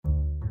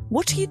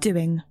What are you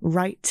doing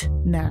right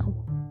now?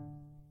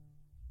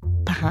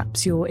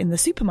 Perhaps you're in the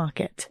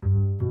supermarket.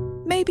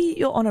 Maybe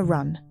you're on a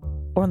run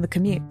or on the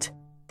commute.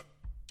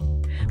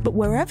 But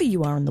wherever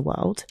you are in the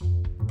world,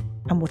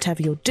 and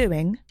whatever you're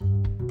doing,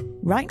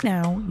 right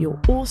now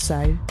you're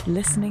also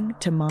listening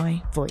to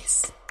my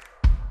voice.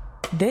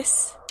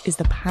 This is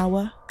the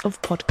power of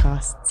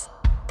podcasts.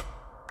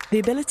 The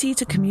ability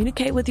to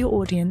communicate with your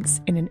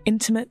audience in an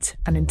intimate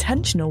and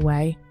intentional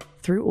way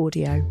through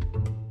audio.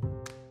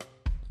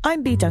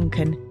 I'm Bea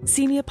Duncan,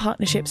 Senior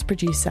Partnerships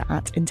Producer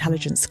at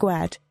Intelligence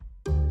Squared.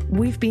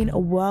 We've been a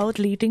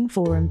world-leading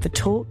forum for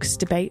talks,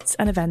 debates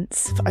and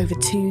events for over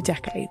 2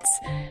 decades.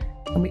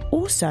 And we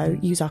also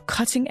use our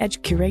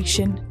cutting-edge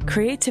curation,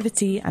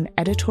 creativity and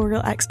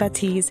editorial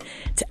expertise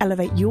to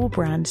elevate your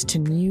brand to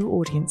new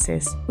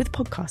audiences with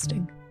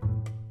podcasting.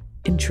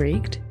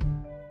 Intrigued?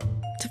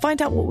 To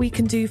find out what we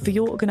can do for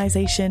your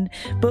organisation,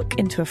 book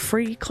into a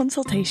free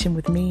consultation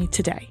with me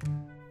today.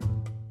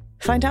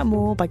 Find out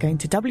more by going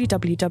to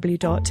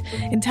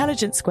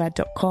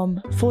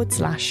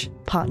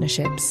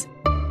www.intelligencesquared.com/partnerships.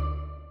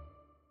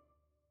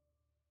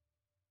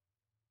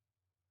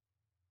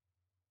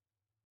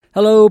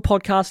 Hello,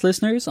 podcast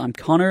listeners. I'm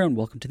Connor, and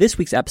welcome to this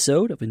week's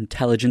episode of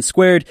Intelligence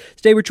Squared.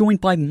 Today, we're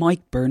joined by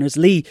Mike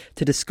Berners-Lee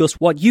to discuss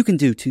what you can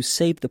do to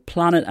save the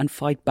planet and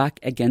fight back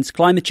against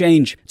climate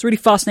change. It's a really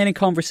fascinating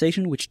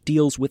conversation which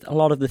deals with a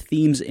lot of the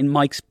themes in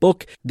Mike's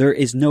book, There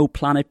Is No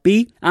Planet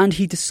B, and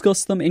he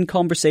discussed them in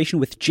conversation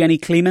with Jenny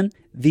Kleeman,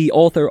 the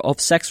author of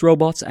Sex,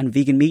 Robots and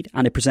Vegan Meat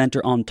and a presenter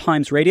on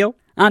Times Radio.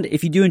 And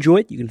if you do enjoy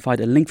it, you can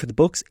find a link for the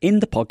books in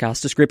the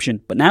podcast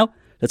description. But now,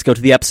 let's go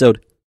to the episode.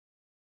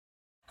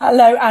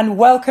 Hello and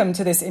welcome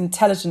to this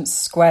Intelligence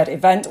Squared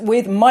event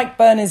with Mike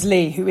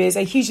Berners-Lee, who is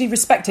a hugely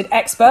respected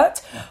expert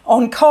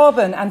on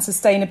carbon and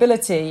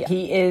sustainability.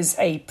 He is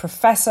a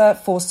professor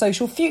for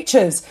social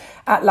futures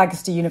at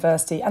Lancaster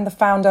University and the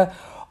founder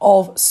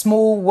of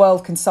Small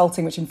World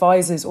Consulting, which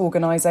advises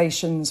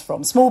organisations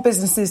from small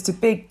businesses to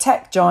big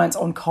tech giants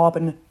on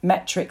carbon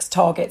metrics,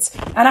 targets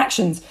and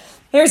actions.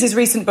 Here is his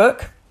recent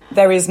book,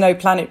 There Is No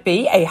Planet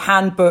B, a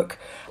handbook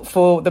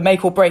for the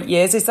make or break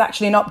years. It's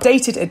actually an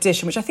updated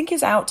edition, which I think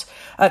is out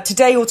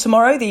today or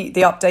tomorrow, the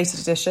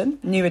updated edition,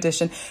 new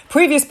edition.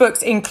 Previous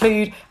books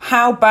include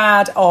How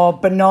Bad Are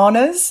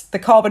Bananas?, The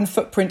Carbon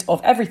Footprint of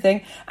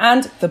Everything,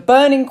 and The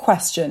Burning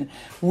Question.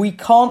 We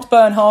can't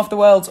burn half the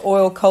world's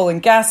oil, coal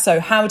and gas, so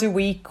how do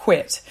we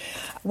quit?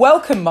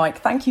 Welcome, Mike.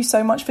 Thank you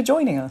so much for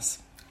joining us.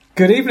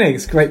 Good evening.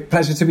 It's a great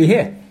pleasure to be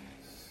here.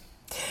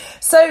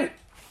 So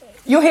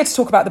you're here to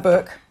talk about the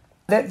book.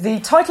 The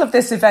title of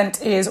this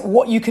event is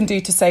What You Can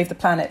Do to Save the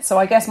Planet. So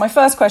I guess my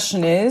first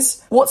question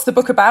is, what's the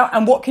book about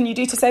and what can you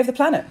do to save the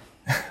planet?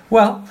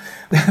 Well,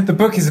 the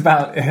book is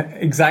about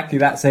exactly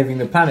that, saving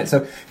the planet.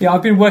 So,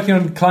 I've been working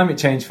on climate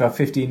change for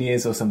 15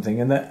 years or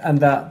something. And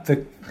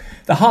the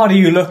harder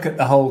you look at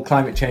the whole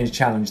climate change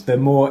challenge, the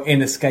more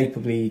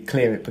inescapably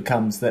clear it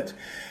becomes that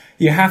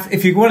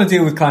if you want to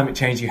deal with climate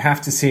change, you have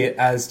to see it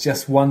as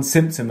just one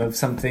symptom of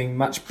something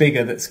much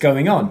bigger that's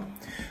going on.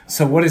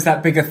 So what is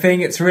that bigger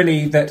thing? It's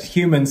really that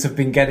humans have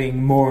been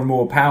getting more and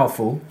more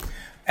powerful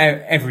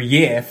every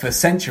year for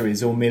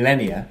centuries or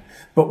millennia.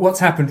 But what's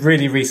happened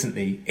really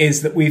recently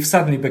is that we've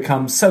suddenly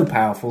become so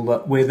powerful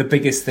that we're the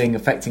biggest thing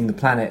affecting the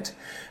planet.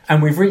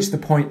 And we've reached the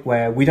point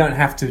where we don't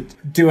have to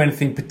do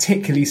anything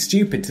particularly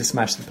stupid to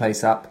smash the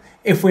place up.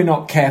 If we're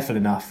not careful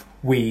enough,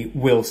 we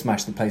will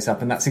smash the place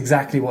up. And that's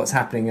exactly what's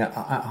happening at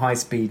high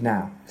speed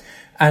now.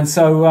 And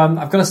so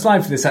I've got a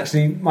slide for this,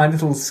 actually, my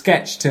little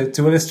sketch to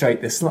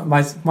illustrate this.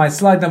 My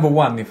slide number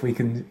 1, if we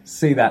can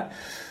see that.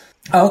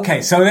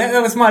 Okay, so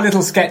that was my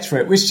little sketch for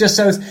it, which just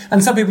shows,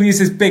 and some people use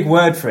this big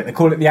word for it, they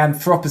call it the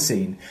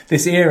Anthropocene,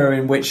 this era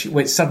in which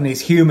suddenly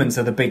humans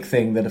are the big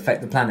thing that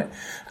affect the planet.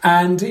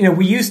 And,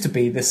 we used to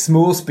be this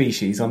small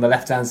species on the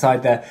left-hand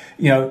side there,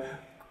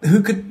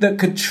 that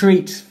could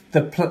treat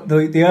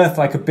the Earth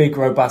like a big,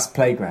 robust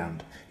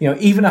playground.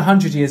 Even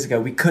 100 years ago,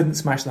 we couldn't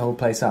smash the whole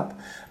place up.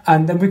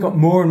 And then we got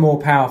more and more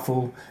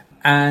powerful.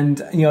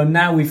 And,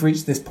 now we've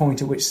reached this point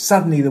at which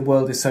suddenly the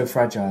world is so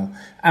fragile.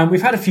 And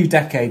we've had a few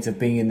decades of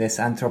being in this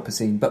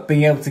Anthropocene, but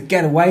being able to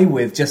get away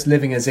with just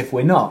living as if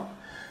we're not.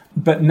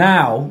 But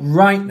now,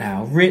 right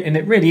now, and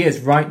it really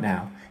is right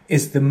now,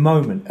 is the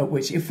moment at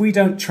which if we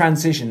don't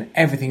transition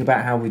everything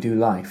about how we do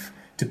life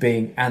to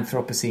being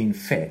Anthropocene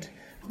fit,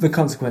 the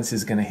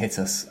consequences are going to hit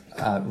us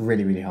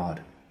really, really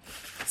hard.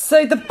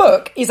 So the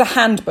book is a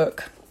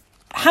handbook.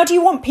 How do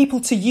you want people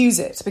to use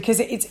it?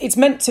 Because it's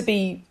meant to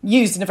be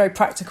used in a very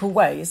practical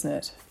way, isn't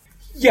it?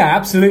 Yeah,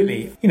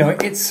 absolutely.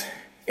 It's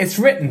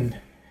written.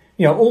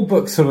 All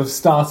books sort of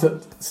start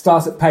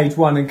at page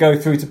 1 and go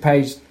through to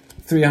page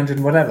 300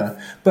 and whatever.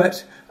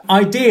 But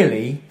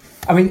ideally,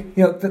 I mean,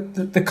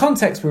 the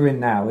context we're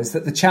in now is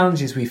that the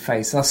challenges we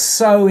face are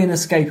so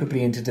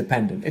inescapably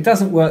interdependent. It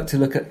doesn't work to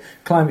look at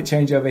climate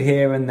change over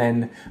here and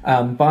then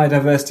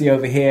biodiversity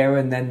over here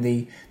and then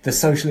the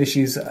social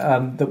issues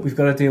that we've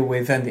got to deal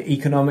with and the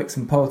economics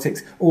and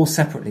politics all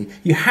separately.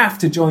 You have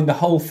to join the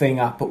whole thing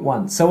up at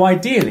once. So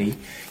ideally,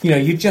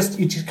 you just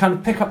kind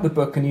of pick up the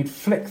book and you'd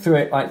flick through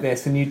it like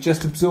this and you'd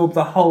just absorb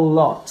the whole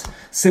lot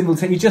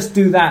simultaneously. You just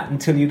do that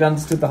until you'd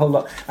understood the whole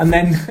lot, and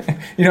then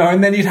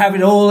and then you'd have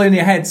it all in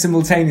your head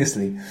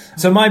simultaneously.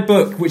 So my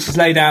book, which is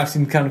laid out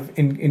in kind of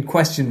in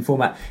question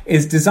format,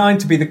 is designed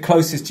to be the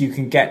closest you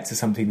can get to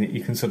something that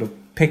you can sort of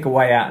pick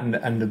away at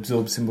and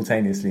absorb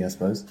simultaneously, I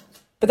suppose.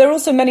 But there are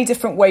also many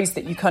different ways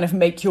that you kind of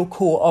make your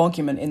core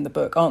argument in the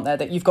book, aren't there?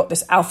 That you've got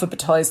this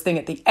alphabetized thing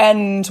at the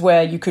end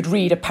where you could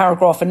read a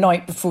paragraph a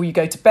night before you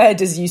go to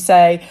bed, as you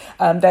say.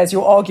 There's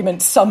your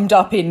argument summed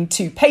up in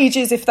 2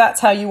 pages, if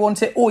that's how you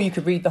want it, or you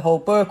could read the whole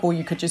book, or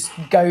you could just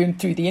go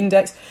through the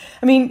index.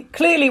 I mean,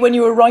 clearly when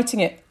you were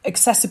writing it,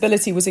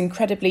 accessibility was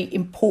incredibly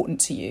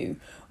important to you.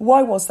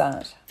 Why was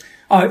that?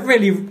 Oh, it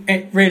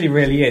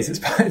really is.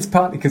 It's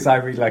partly because I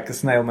read like a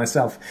snail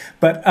myself,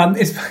 but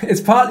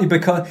it's partly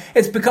because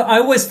I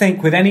always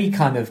think with any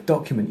kind of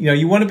document,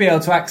 you want to be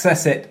able to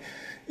access it,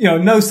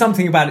 know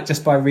something about it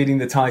just by reading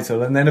the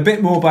title, and then a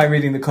bit more by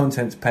reading the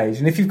contents page.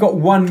 And if you've got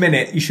 1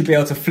 minute, you should be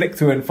able to flick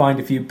through and find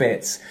a few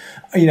bits.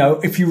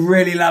 If you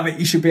really love it,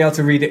 you should be able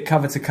to read it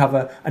cover to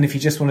cover. And if you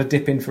just want to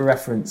dip in for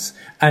reference,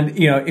 and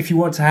if you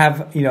want to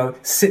have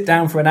sit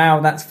down for an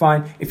hour, that's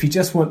fine. If you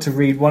just want to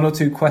read 1 or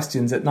 2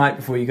 questions at night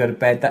before you go to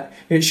bed, that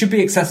it should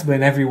be accessible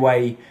in every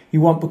way you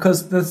want,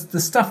 because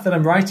the stuff that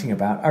I'm writing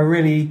about are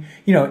really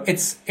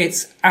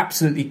it's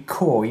absolutely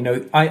core.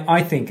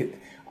 I think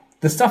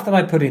the stuff that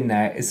I put in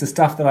there is the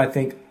stuff that I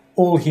think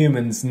all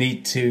humans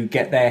need to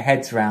get their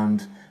heads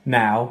around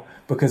now,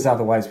 because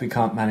otherwise we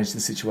can't manage the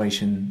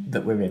situation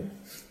that we're in.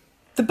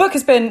 The book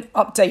has been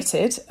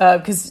updated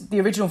because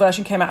the original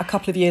version came out a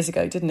couple of years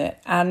ago, didn't it?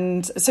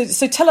 And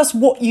so tell us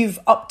what you've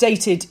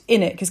updated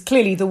in it, because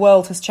clearly the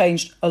world has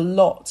changed a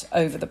lot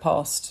over the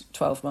past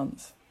 12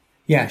 months.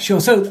 Yeah,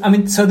 sure. So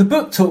the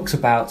book talks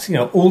about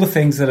all the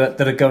things that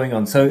are going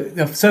on. So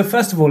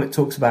first of all, it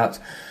talks about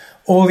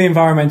all the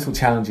environmental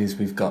challenges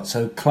we've got,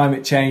 so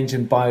climate change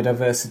and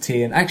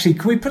biodiversity. And actually,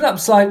 can we put up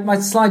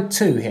slide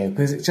 2 here,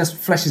 because it just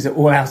fleshes it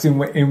all out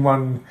in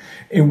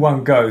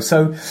one go.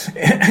 So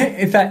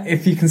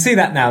if you can see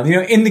that now,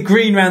 in the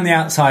green around the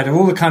outside are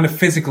all the kind of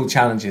physical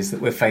challenges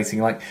that we're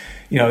facing, like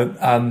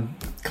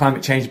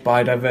climate change,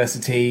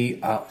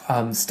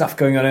 biodiversity, stuff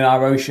going on in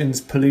our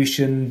oceans,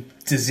 pollution,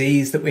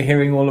 disease that we're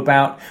hearing all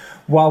about.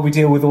 While we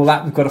deal with all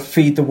that, we've got to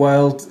feed the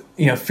world,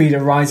 feed a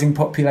rising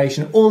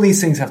population. All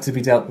these things have to be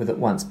dealt with at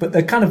once. But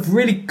the kind of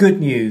really good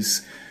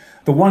news,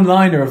 the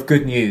one-liner of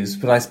good news,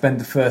 but I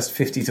spend the first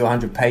 50 to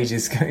 100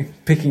 pages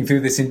picking through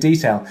this in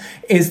detail,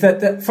 is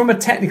that from a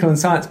technical and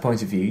science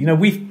point of view,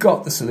 we've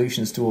got the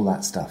solutions to all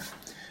that stuff.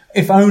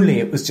 If only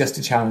it was just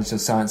a challenge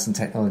of science and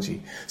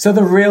technology. So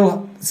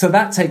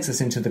that takes us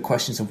into the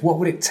questions of what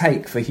would it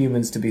take for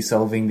humans to be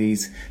solving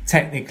these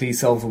technically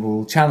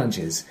solvable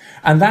challenges.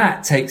 And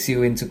that takes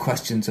you into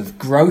questions of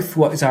growth.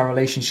 What is our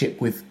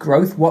relationship with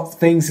growth? What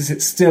things is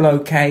it still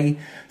okay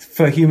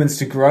for humans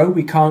to grow?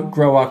 We can't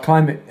grow our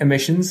climate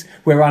emissions.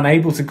 We're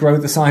unable to grow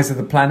the size of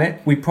the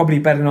planet. We probably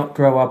better not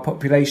grow our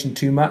population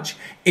too much.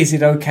 Is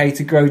it okay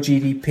to grow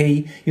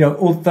GDP?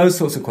 All those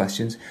sorts of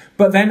questions.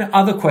 But then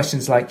other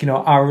questions like,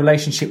 our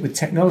relationship with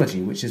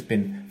technology, which has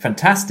been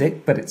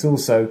fantastic, but it's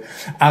also,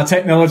 our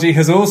technology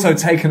has also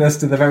taken us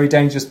to the very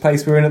dangerous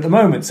place we're in at the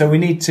moment. So we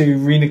need to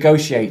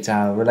renegotiate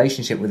our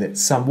relationship with it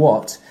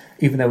somewhat,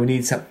 even though we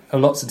need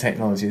lots of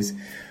technologies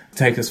to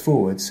take us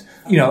forwards.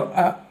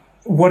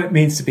 What it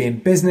means to be in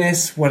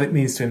business, what it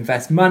means to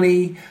invest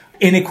money.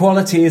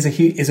 Inequality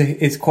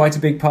is quite a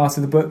big part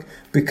of the book,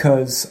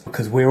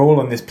 because we're all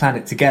on this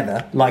planet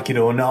together, like it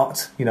or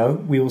not.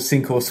 We all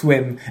sink or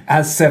swim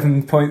as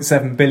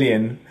 7.7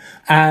 billion.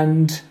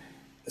 And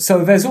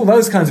so there's all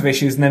those kinds of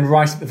issues. And then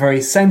right at the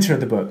very centre of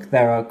the book,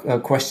 there are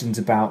questions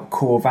about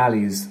core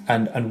values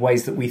and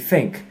ways that we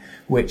think,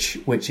 which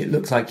it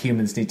looks like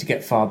humans need to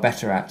get far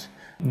better at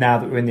now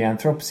that we're in the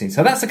Anthropocene.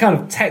 So that's the kind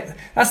of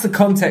that's the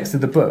context of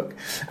the book.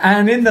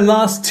 And in the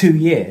last 2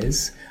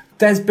 years,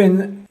 there's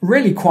been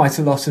really quite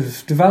a lot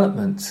of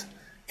development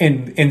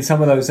in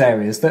some of those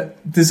areas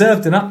that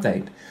deserved an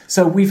update.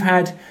 So we've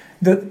had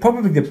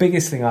probably the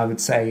biggest thing I would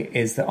say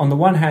is that on the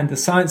one hand, the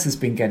science has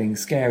been getting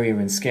scarier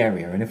and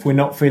scarier. And if we're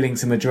not feeling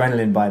some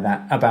adrenaline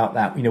about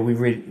that, we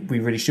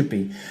really should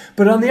be.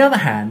 But on the other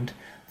hand,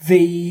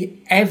 the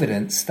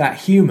evidence that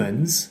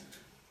humans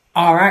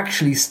are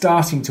actually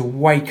starting to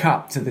wake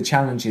up to the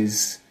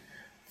challenges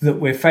that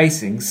we're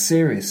facing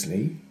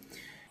seriously,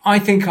 I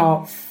think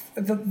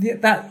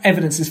that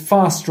evidence is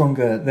far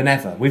stronger than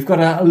ever. We've got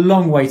a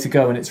long way to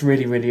go, and it's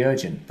really, really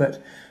urgent.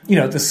 But,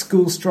 the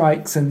school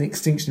strikes and the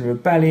Extinction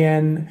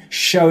Rebellion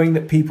showing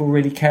that people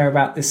really care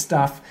about this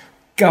stuff,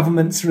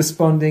 governments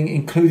responding,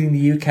 including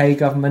the UK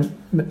government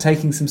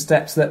taking some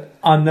steps that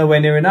are nowhere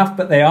near enough,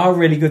 but they are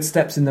really good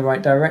steps in the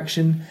right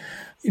direction.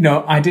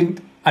 I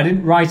didn't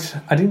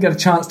get a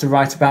chance to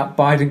write about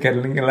Biden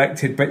getting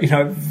elected, but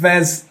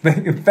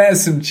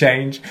there's some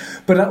change.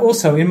 But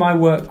also in my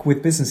work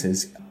with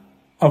businesses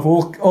of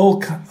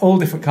all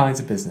different kinds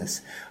of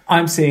business,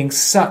 I'm seeing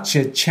such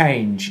a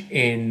change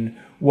in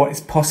what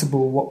is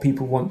possible, what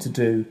people want to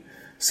do.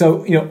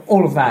 So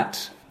all of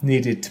that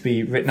needed to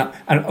be written up,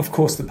 and of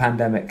course the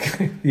pandemic,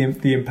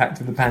 the impact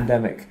of the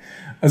pandemic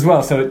as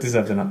well. So it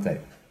deserves an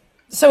update.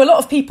 So a lot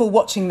of people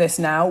watching this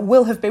now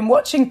will have been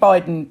watching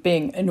Biden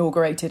being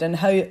inaugurated and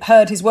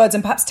heard his words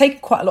and perhaps taken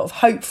quite a lot of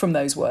hope from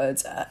those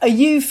words. Are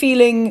you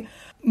feeling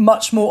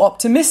much more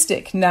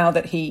optimistic now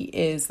that he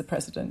is the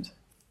president?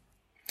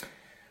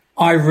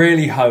 I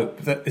really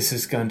hope that this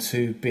is going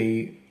to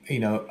be,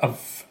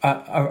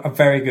 a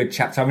very good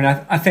chapter. I mean,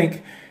 I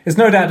think there's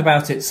no doubt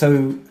about it.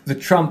 So the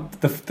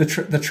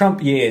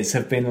Trump years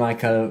have been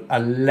like a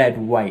lead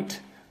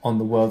weight on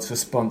the world's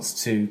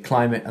response to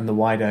climate and the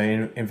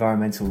wider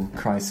environmental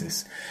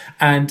crisis.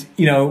 And,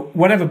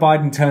 whatever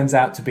Biden turns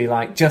out to be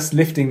like, just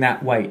lifting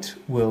that weight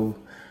will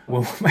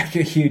make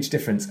a huge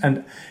difference.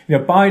 And,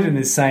 Biden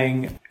is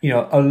saying,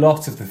 a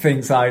lot of the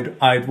things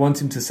I'd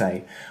want him to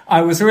say.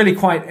 I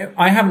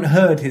haven't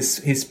heard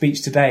his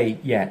speech today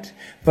yet,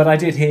 but I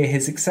did hear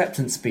his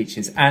acceptance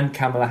speeches and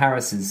Kamala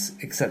Harris's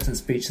acceptance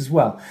speech as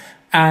well.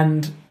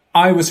 And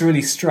I was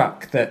really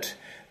struck that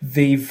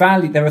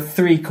there are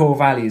three core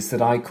values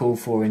that I call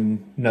for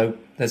in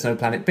There's No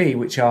Planet B,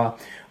 which are,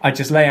 I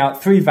just lay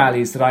out three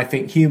values that I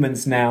think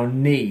humans now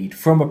need.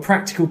 From a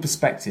practical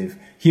perspective,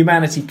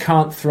 humanity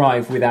can't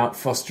thrive without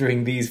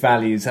fostering these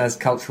values as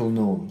cultural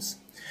norms.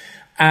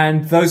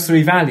 And those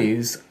three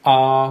values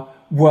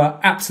were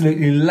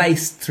absolutely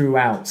laced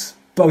throughout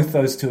both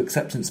those two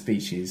acceptance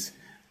speeches,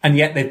 and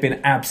yet they've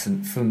been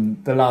absent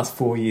from the last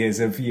 4 years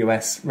of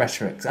US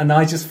rhetoric. And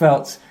I just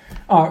felt,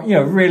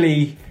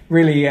 really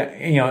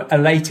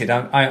elated.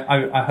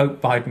 I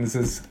hope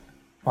Biden's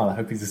I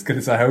hope he's as good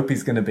as I hope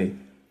he's going to be.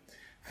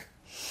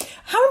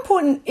 How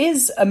important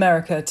is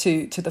America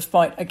to the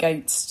fight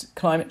against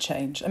climate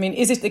change? I mean,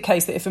 is it the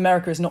case that if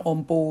America is not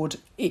on board,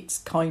 it's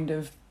kind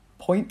of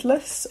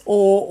pointless,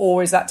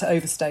 or is that to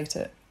overstate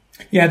it?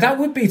 Yeah, that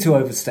would be to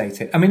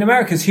overstate it. I mean,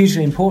 America's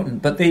hugely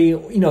important, but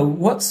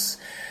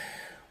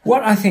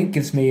what I think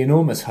gives me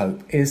enormous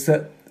hope is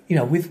that,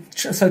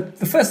 so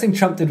the first thing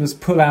Trump did was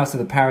pull out of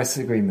the Paris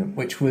Agreement,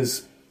 which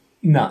was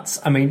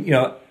nuts. I mean,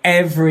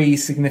 every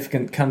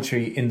significant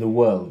country in the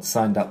world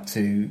signed up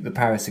to the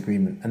Paris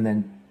Agreement, and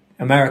then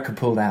America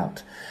pulled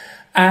out.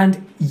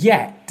 And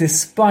yet,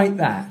 despite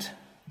that,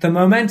 the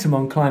momentum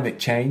on climate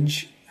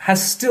change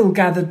has still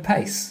gathered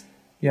pace.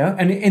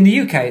 And in the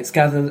UK, it's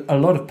gathered a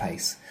lot of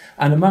pace.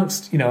 And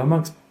amongst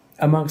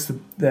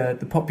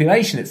the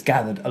population, it's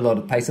gathered a lot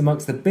of pace.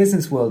 Amongst the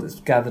business world, it's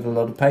gathered a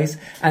lot of pace,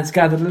 and it's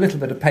gathered a little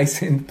bit of pace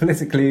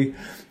politically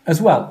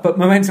as well. But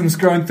momentum's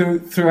grown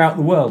throughout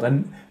the world,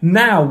 and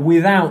now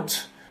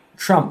without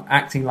Trump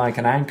acting like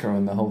an anchor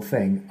on the whole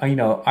thing,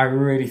 I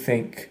really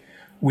think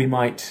we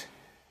might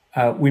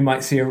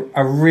see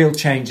a real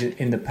change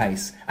in the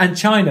pace. And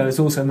China is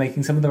also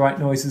making some of the right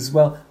noises as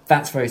well.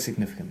 That's very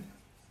significant.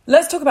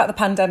 Let's talk about the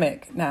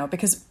pandemic now,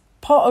 because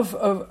part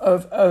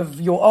of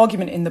your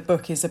argument in the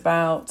book is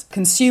about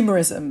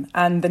consumerism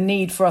and the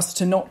need for us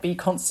to not be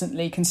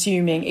constantly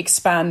consuming,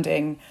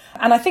 expanding.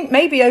 And I think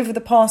maybe over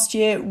the past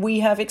year,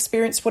 we have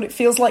experienced what it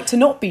feels like to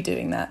not be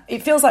doing that.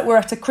 It feels like we're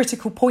at a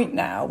critical point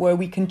now where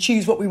we can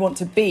choose what we want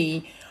to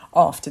be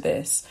after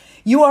this.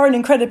 You are an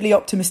incredibly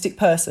optimistic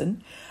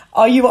person.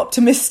 Are you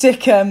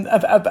optimistic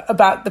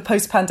about the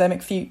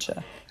post-pandemic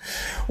future?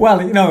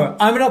 Well,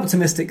 I'm an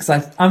optimist because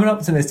I'm an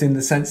optimist in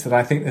the sense that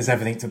I think there's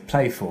everything to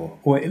play for,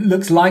 or it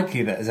looks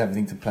likely that there's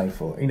everything to play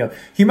for.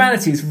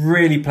 Humanity is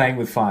really playing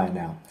with fire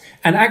now.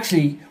 And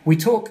actually, we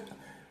tend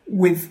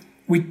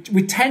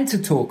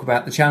to talk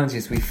about the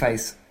challenges we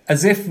face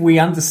as if we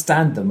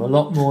understand them a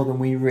lot more than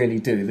we really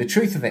do. The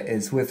truth of it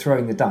is we're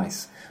throwing the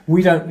dice.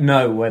 We don't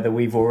know whether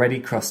we've already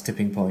crossed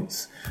tipping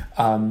points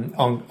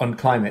on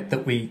climate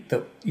that we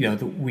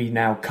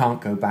now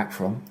can't go back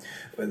from.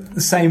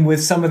 The same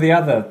with some of the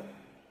other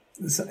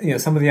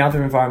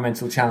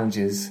environmental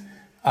challenges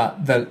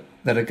that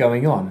are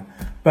going on.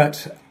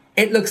 But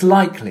it looks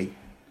likely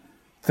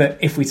that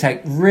if we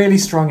take really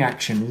strong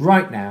action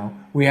right now,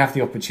 we have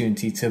the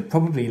opportunity to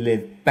probably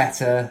live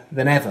better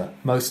than ever,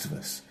 most of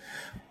us.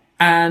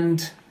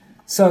 And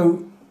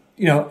so,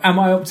 am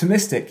I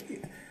optimistic?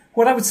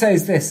 What I would say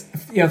is this.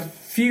 A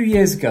few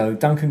years ago,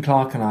 Duncan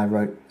Clark and I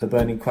wrote The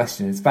Burning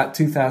Question. It's about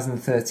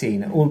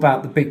 2013, all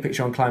about the big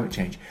picture on climate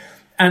change.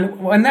 And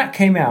when that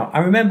came out, I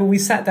remember we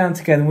sat down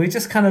together and we were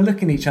just kind of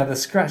looking at each other,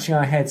 scratching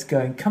our heads,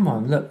 going, come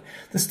on, look,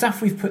 the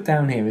stuff we've put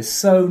down here is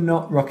so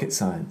not rocket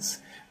science.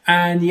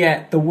 And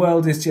yet the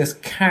world is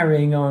just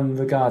carrying on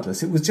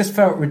regardless. It just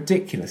felt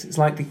ridiculous. It's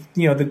like,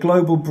 the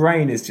global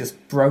brain is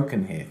just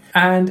broken here.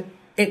 And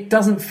it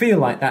doesn't feel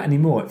like that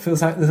anymore. It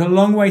feels like there's a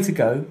long way to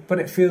go, but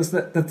it feels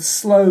that the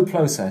slow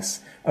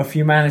process of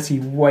humanity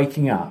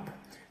waking up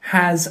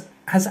has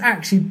has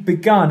actually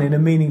begun in a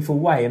meaningful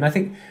way. And I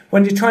think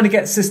when you're trying to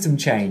get system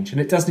change,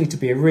 and it does need to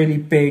be a really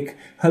big,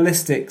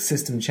 holistic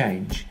system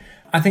change,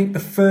 I think the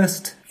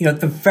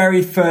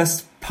very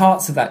first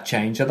parts of that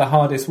change are the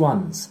hardest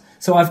ones.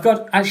 So I've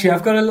got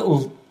a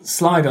little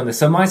slide on this.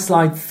 So my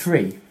slide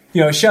 3,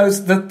 it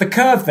shows that the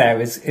curve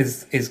there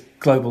is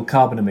global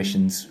carbon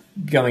emissions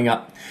going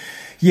up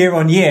year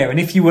on year. And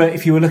if you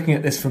were looking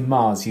at this from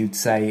Mars, you'd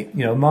say,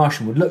 a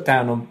Martian would look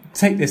down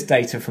take this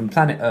data from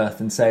planet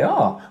Earth and say,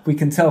 we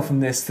can tell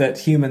from this that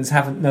humans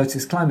haven't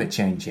noticed climate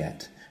change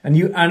yet.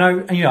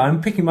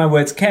 I'm picking my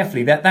words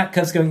carefully. That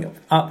curve's going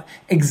up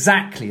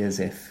exactly as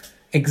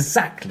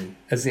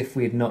if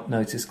we had not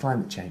noticed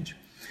climate change.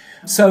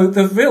 So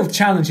the real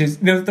challenge is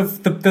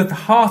the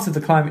heart of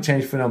the climate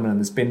change phenomenon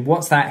has been,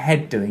 what's that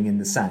head doing in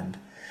the sand?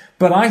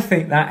 But I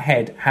think that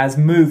head has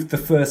moved the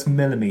first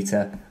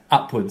millimetre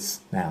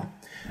upwards now.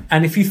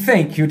 And if you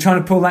think you're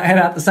trying to pull that head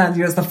out the sand,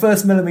 the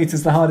first millimetre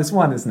is the hardest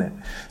one, isn't it?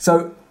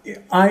 So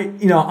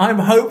I'm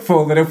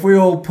hopeful that if we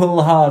all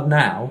pull hard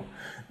now,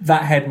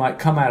 that head might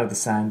come out of the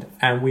sand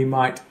and we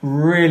might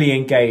really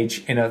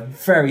engage in a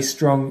very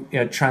strong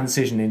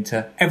transition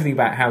into everything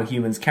about how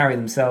humans carry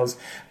themselves.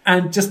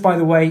 And just by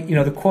the way,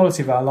 the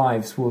quality of our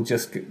lives will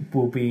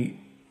be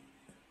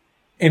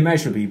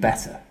immeasurably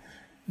better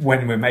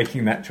when we're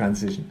making that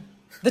transition.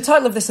 The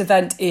title of this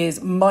event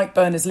is Mike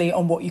Berners-Lee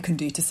on what you can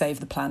do to save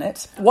the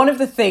planet. One of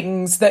the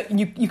things that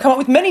you come up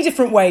with many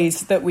different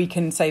ways that we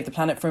can save the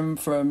planet,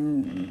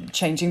 from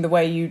changing the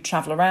way you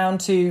travel around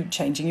to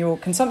changing your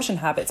consumption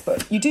habits.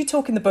 But you do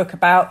talk in the book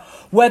about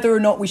whether or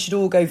not we should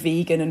all go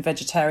vegan and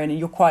vegetarian, and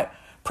you're quite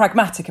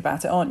pragmatic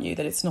about it, aren't you?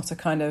 That it's not a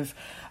kind of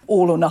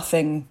all or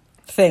nothing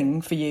thing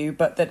for you,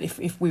 but that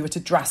if we were to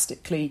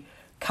drastically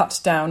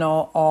cut down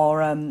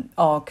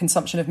our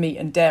consumption of meat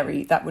and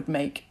dairy, that would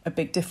make a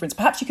big difference.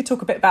 Perhaps you could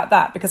talk a bit about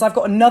that, because I've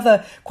got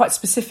another quite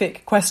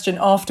specific question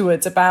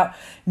afterwards about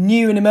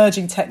new and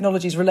emerging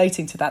technologies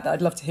relating to that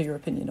I'd love to hear your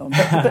opinion on.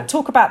 But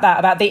talk about that,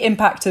 about the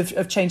impact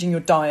of changing your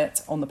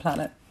diet on the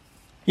planet.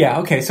 Yeah,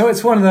 okay. So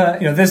it's one of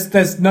the,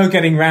 there's no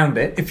getting around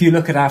it. If you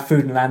look at our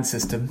food and land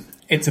system,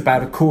 it's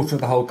about a quarter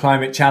of the whole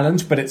climate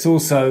challenge, but it's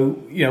also,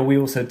 we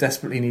also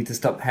desperately need to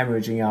stop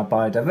hemorrhaging our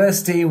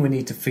biodiversity, and we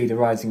need to feed a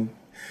rising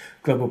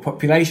global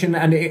population.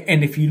 And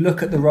if you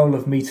look at the role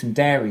of meat and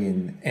dairy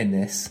in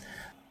this,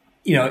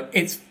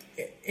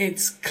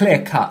 it's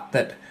clear cut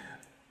that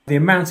the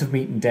amount of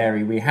meat and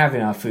dairy we have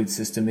in our food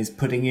system is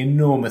putting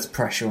enormous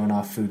pressure on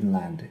our food and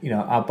land,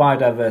 our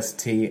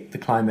biodiversity, the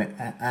climate,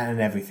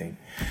 and everything.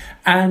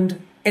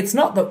 And it's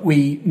not that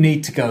we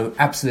need to go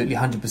absolutely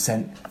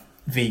 100%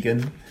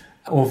 vegan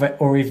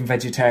or even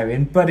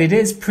vegetarian, but it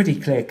is pretty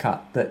clear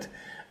cut that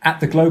at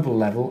the global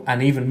level,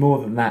 and even more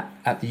than that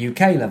at the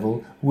UK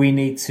level, we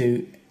need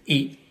to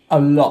eat a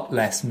lot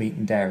less meat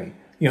and dairy.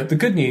 The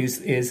good news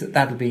is that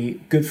that'll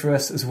be good for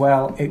us as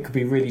well. It could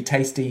be really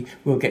tasty.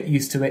 We'll get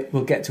used to it.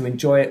 We'll get to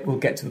enjoy it. We'll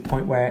get to the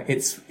point where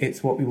it's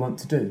what we want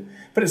to do.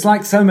 But it's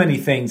like so many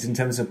things in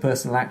terms of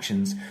personal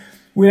actions.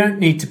 We don't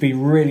need to be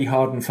really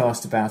hard and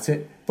fast about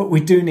it, but we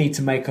do need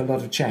to make a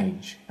lot of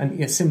change.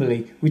 And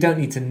similarly, we don't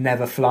need to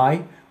never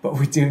fly, but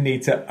we do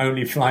need to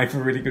only fly for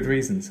really good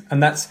reasons.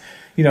 And that's,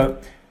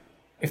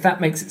 if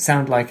that makes it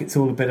sound like it's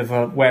all a bit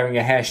of wearing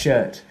a hair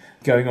shirt,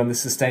 going on the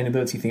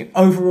sustainability thing,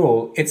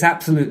 overall, it's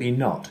absolutely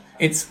not.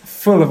 It's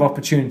full of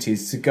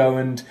opportunities to go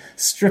and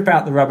strip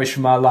out the rubbish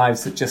from our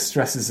lives that just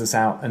stresses us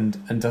out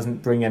and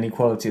doesn't bring any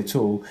quality at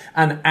all,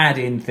 and add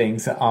in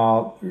things that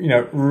are,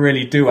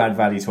 really do add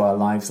value to our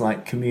lives,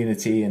 like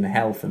community and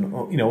health and,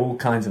 all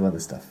kinds of other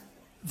stuff.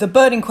 The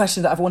burning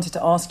question that I've wanted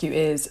to ask you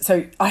is,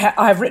 so I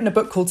have written a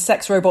book called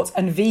Sex, Robots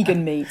and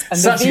Vegan Meat. And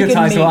such a good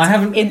title. I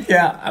haven't...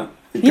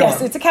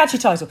 Yes, it's a catchy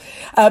title.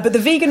 But the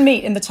vegan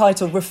meat in the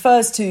title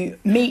refers to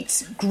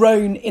meat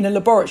grown in a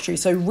laboratory,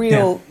 so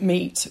real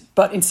meat,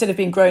 but instead of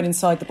being grown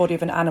inside the body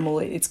of an animal,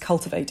 it's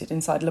cultivated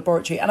inside a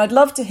laboratory. And I'd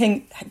love to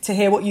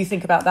hear what you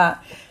think about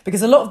that,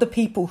 because a lot of the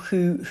people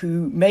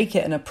who make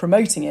it and are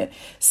promoting it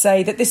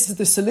say that this is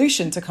the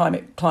solution to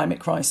climate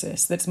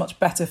crisis, that it's much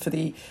better for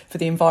the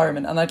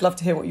environment. And I'd love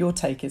to hear what your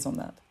take is on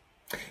that.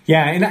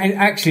 Yeah, and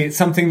actually it's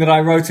something that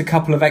I wrote a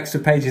couple of extra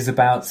pages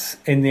about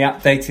in the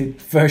updated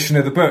version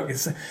of the book.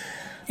 It's,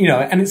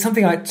 and it's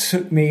something that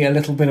took me a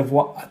little bit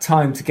of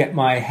time to get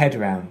my head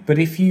around. But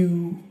if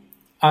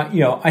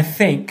I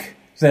think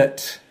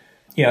that,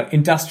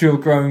 industrial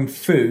grown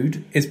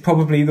food is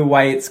probably the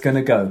way it's going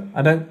to go.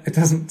 A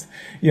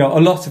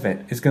lot of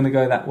it is going to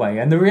go that way.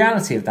 And the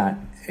reality of that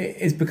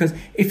is because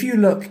if you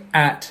look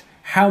at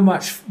how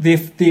much the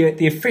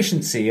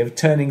efficiency of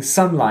turning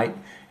sunlight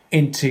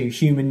into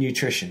human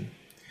nutrition.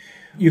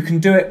 You can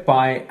do it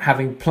by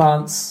having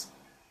plants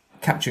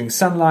capturing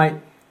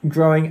sunlight,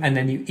 growing, and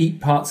then you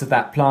eat parts of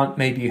that plant.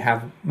 Maybe you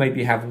have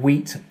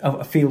wheat,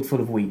 a field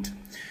full of wheat,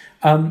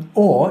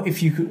 Or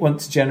if you want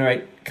to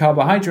generate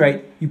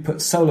carbohydrate, you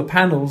put solar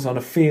panels on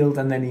a field,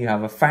 and then you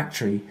have a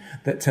factory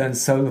that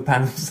turns solar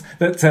panels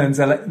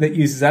that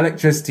uses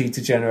electricity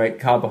to generate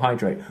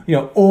carbohydrate.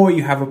 Or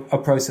you have a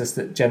process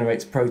that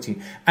generates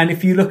protein. And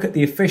if you look at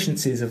the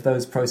efficiencies of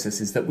those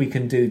processes that we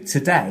can do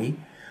today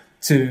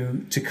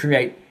to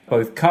create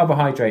both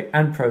carbohydrate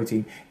and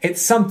protein,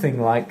 it's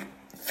something like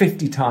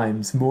 50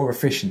 times more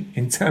efficient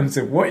in terms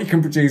of what you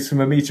can produce from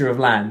a metre of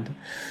land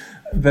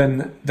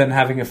than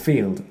having a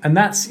field. And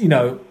that's,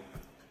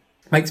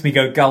 makes me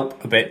go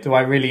gulp a bit. Do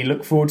I really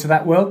look forward to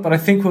that world? But I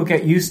think we'll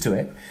get used to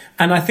it.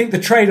 And I think the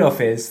trade-off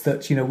is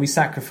that, we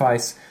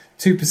sacrifice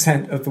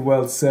 2% of the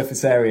world's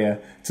surface area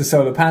to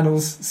solar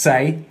panels,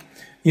 say,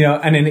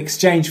 and in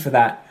exchange for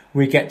that,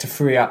 we get to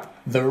free up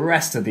the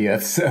rest of the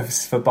Earth's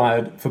surface for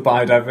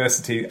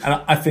biodiversity.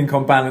 And I think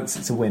on balance,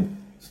 it's a win.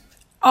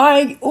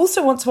 I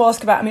also want to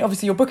ask about,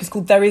 obviously your book is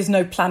called There Is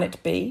No Planet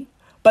B.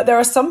 But there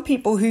are some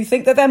people who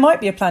think that there might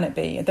be a planet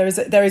B. There is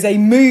a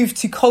move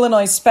to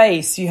colonize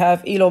space. You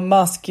have Elon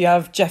Musk, you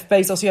have Jeff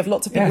Bezos, you have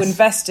lots of people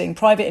investing,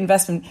 private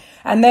investment.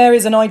 And there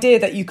is an idea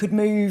that you could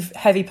move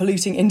heavy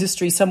polluting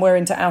industry somewhere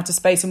into outer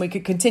space and we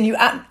could continue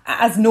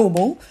as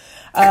normal,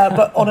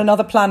 but on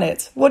another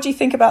planet. What do you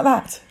think about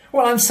that?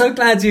 Well, I'm so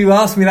glad you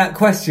asked me that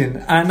question.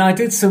 And I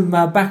did some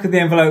back of the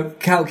envelope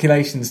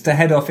calculations to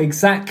head off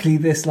exactly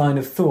this line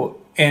of thought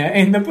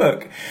in the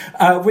book,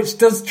 which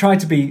does try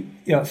to be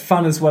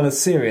fun as well as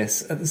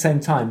serious at the same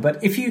time.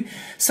 But if you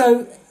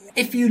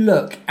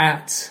look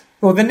at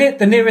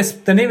the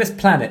nearest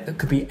planet that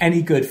could be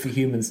any good for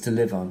humans to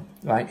live on,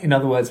 right? In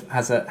other words,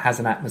 has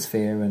an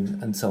atmosphere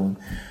and so on,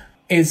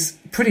 is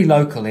pretty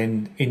local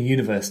in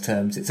universe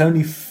terms. It's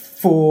only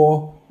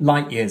 4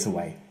 light years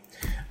away.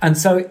 And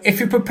so if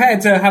you're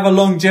prepared to have a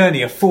long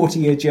journey, a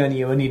 40-year journey,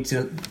 you will need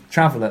to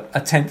travel at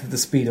a tenth of the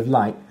speed of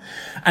light.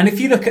 And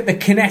if you look at the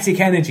kinetic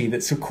energy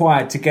that's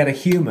required to get a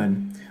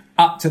human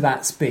up to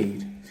that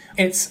speed,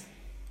 it's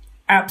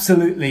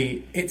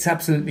absolutely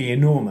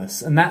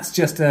enormous. And that's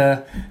just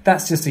a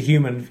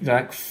human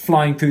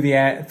flying through the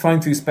air,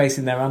 flying through space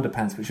in their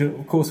underpants, which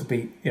of course would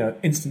be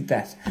instant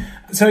death.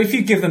 So if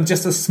you give them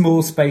just a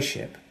small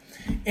spaceship,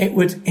 it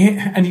would,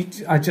 and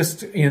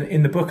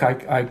in the book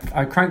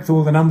I cranked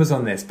all the numbers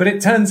on this, but it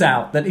turns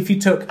out that if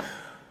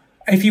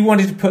you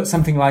wanted to put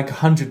something like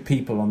 100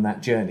 people on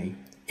that journey,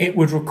 it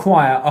would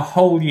require a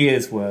whole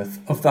year's worth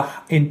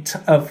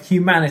of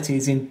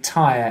humanity's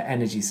entire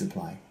energy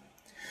supply.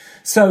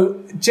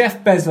 So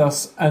Jeff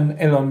Bezos and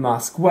Elon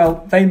Musk,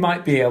 well, they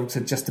might be able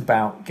to just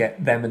about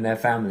get them and their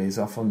families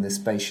off on this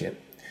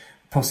spaceship.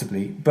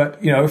 Possibly.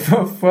 But,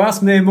 for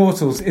us mere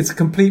mortals, it's a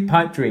complete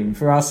pipe dream.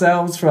 For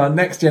ourselves, for our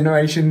next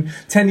generation,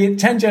 10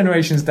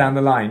 generations down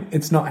the line,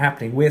 it's not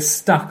happening. We're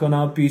stuck on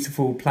our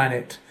beautiful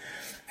planet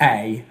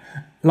A,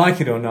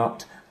 like it or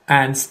not,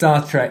 and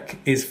Star Trek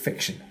is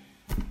fiction.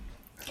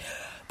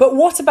 But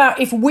what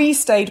about if we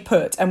stayed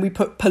put and we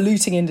put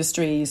polluting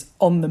industries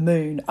on the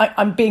moon?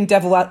 I'm being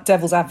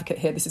devil's advocate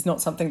here. This is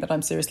not something that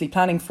I'm seriously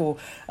planning for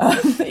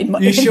in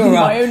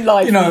my own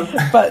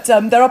life. But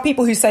there are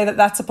people who say that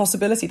that's a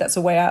possibility. That's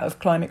a way out of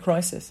climate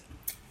crisis.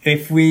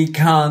 If we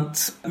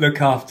can't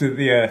look after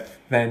the Earth,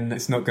 then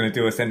it's not going to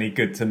do us any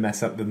good to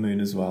mess up the moon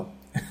as well.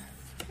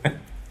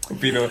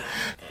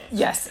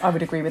 Yes, I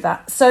would agree with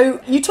that.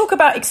 So you talk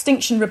about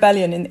Extinction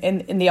Rebellion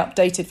in the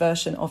updated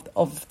version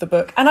of the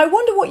book. And I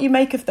wonder what you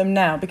make of them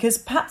now, because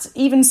perhaps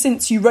even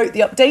since you wrote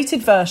the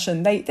updated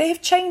version, they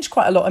have changed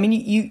quite a lot. I mean,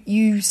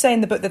 you say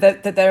in the book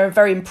that they're a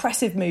very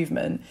impressive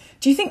movement.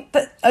 Do you think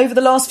that over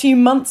the last few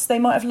months they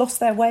might have lost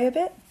their way a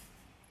bit?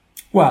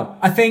 Well,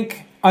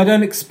 I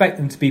don't expect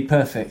them to be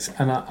perfect,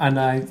 and I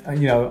know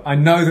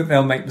that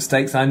they'll make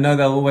mistakes. I know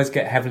they'll always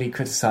get heavily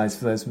criticised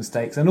for those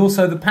mistakes, and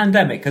also the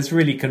pandemic has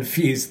really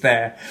confused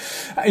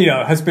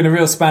has been a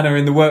real spanner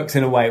in the works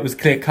in a way. It was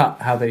clear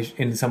cut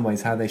in some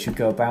ways how they should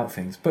go about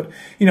things. But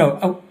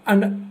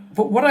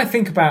but what I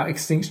think about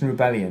Extinction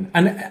Rebellion,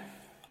 and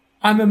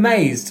I'm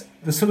amazed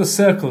the sort of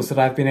circles that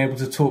I've been able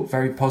to talk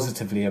very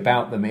positively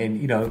about them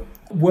in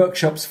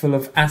workshops full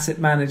of asset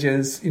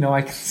managers,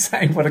 I can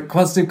say what a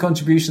positive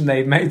contribution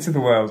they've made to the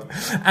world.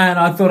 And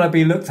I thought I'd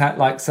be looked at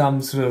like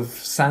some sort of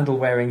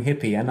sandal-wearing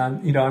hippie, and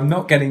I'm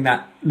not getting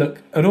that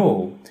look at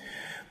all.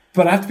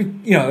 But I have to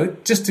be,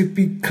 just to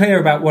be clear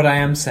about what I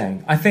am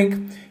saying, I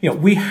think,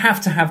 we have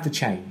to have the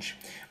change.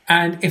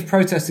 And if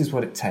protest is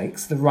what it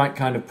takes, the right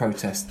kind of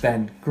protest,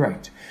 then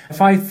great.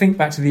 If I think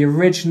back to the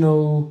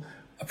original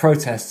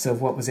protests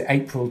of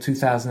April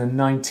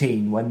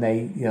 2019 when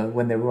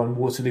they were on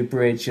Waterloo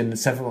Bridge and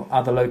several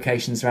other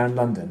locations around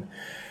London,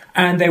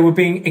 and they were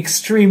being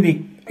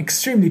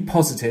extremely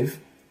positive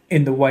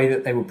in the way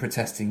that they were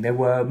protesting. They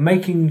were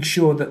making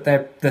sure that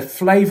the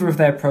flavour of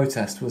their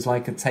protest was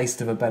like a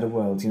taste of a better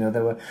world. You know,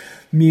 there were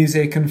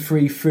music and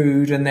free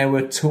food, and there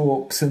were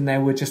talks, and they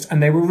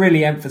were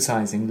really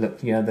emphasising,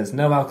 look, you know, there's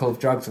no alcohol,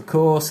 drugs, of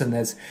course,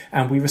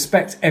 and we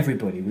respect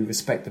everybody. We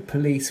respect the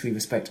police. We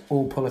respect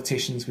all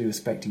politicians. We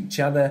respect each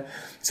other.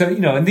 So, you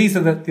know, and these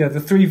are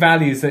the three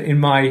values that in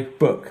my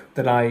book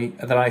that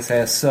I say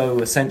are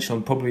so essential,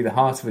 and probably the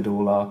heart of it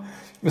all are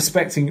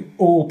respecting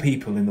all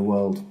people in the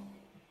world,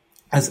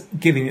 as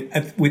giving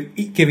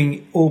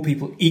all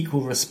people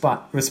equal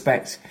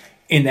respect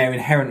in their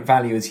inherent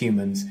value as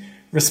humans,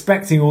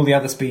 respecting all the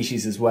other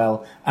species as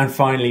well, and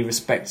finally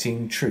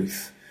respecting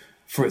truth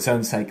for its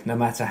own sake, no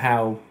matter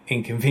how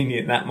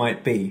inconvenient that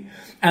might be.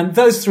 And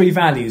those three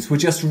values were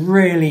just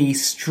really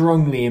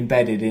strongly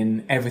embedded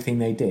in everything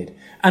they did.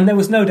 And there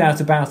was no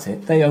doubt about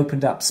it. They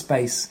opened up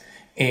space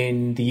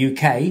in the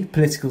UK,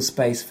 political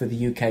space for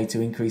the UK to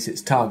increase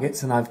its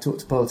targets, and I've talked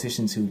to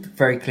politicians who are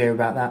very clear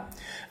about that.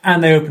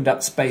 And they opened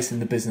up space in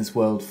the business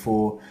world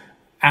for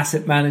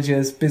asset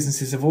managers,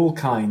 businesses of all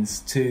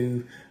kinds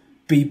to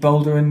be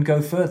bolder and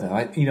go further.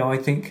 I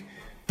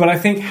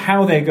think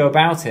how they go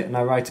about it, and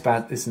I write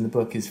about this in the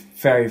book, is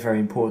very, very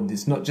important.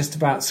 It's not just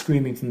about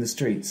screaming from the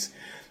streets.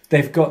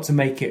 They've got to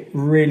make it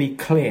really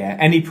clear.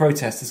 Any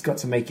protest has got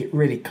to make it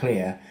really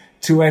clear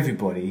to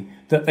everybody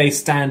that they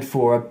stand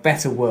for a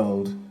better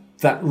world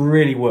that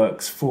really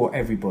works for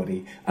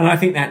everybody. And I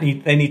think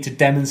they need to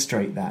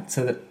demonstrate that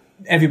so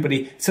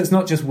it's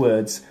not just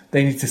words,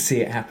 they need to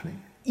see it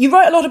happening. You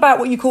write a lot about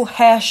what you call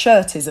hair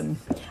shirtism,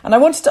 and I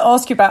wanted to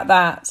ask you about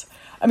that.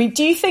 I mean,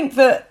 do you think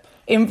that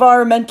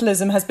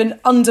environmentalism has been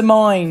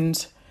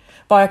undermined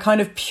by a kind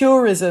of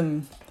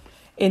purism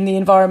in the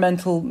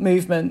environmental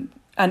movement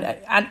and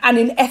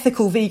in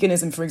ethical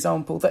veganism, for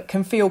example, that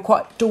can feel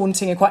quite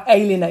daunting and quite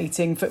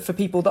alienating for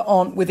people that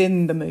aren't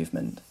within the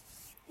movement?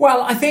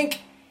 Well, I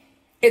think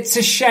it's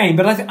a shame,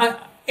 but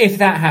if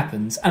that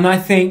happens, and I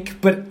think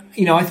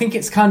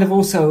it's kind of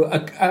also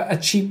a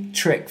cheap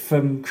trick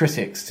from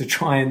critics to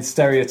try and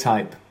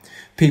stereotype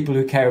people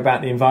who care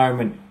about the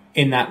environment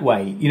in that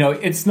way. You know,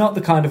 it's not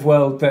the kind of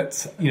world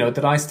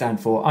that I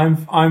stand for.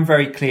 I'm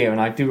very clear, and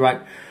I do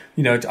write.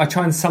 You know, I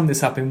try and sum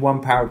this up in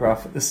one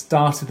paragraph at the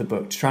start of the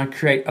book to try and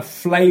create a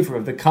flavour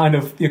of the kind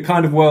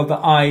of world that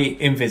I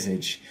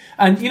envisage.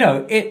 And, you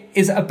know, it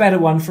is a better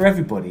one for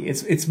everybody.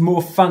 It's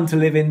more fun to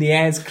live in. The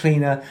air's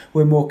cleaner.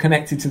 We're more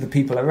connected to the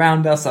people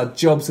around us. Our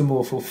jobs are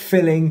more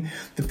fulfilling.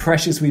 The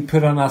pressures we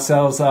put on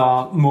ourselves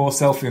are more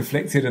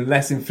self-inflicted and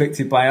less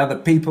inflicted by other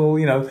people.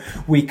 You know,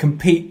 we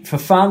compete for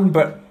fun,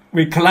 but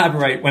we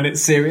collaborate when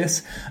it's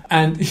serious.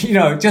 And, you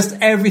know, just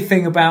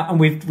everything about, and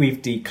we've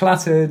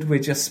decluttered. We're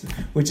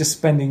just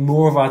spending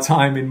more of our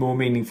time in more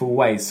meaningful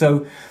ways.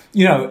 So,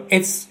 you know,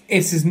 it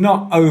is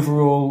not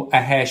overall a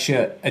hair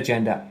shirt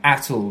agenda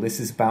at all. This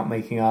is about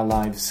making our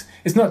lives.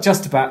 It's not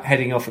just about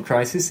heading off a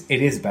crisis.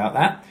 It is about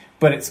that,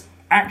 but it's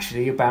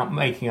actually about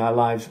making our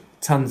lives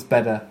tons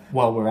better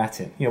while we're at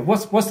it. You know,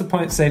 what's the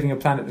point of saving a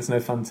planet that's no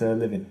fun to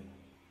live in?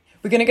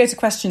 We're going to go to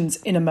questions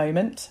in a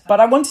moment, but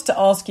I wanted to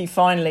ask you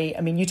finally,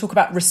 I mean, you talk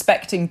about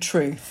respecting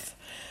truth.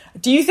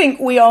 Do you think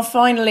we are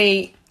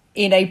finally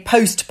in a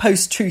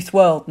post-truth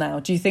world now?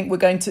 Do you think we're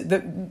going to,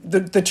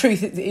 the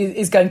truth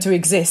is going to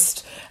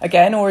exist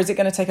again, or is it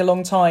going to take a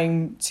long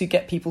time to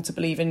get people to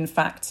believe in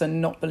facts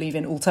and not believe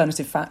in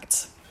alternative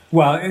facts?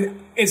 Well,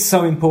 it's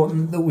so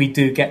important that we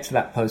do get to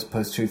that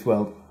post-truth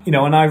world. You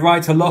know, and I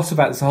write a lot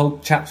about this, a whole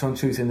chapter on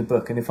truth in the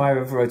book. And if I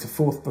ever wrote a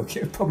fourth book,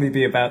 it would probably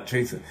be about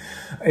truth,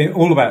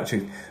 all about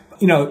truth.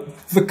 You know,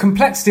 the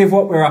complexity of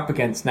what we're up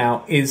against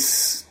now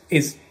is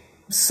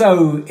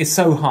so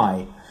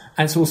high,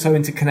 and it's also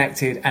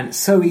interconnected, and it's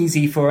so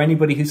easy for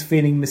anybody who's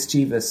feeling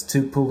mischievous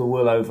to pull the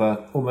wool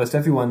over almost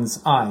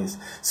everyone's eyes.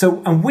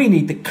 So, and we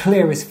need the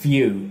clearest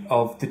view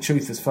of the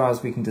truth as far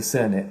as we can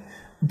discern it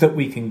that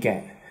we can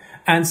get.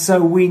 And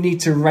so we need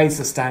to raise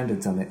the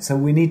standards on it. So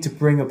we need to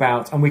bring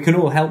about, and we can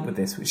all help with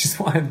this, which is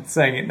why I'm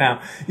saying it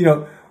now. You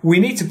know, we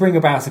need to bring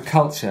about a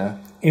culture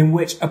in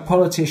which a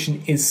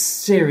politician is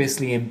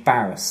seriously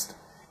embarrassed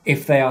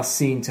if they are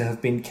seen to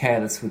have been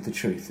careless with the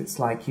truth. It's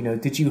like, you know,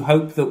 did you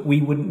hope that we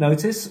wouldn't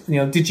notice?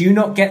 You know, did you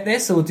not get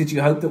this, or did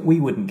you hope that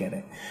we wouldn't get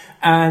it?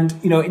 And,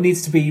 you know, it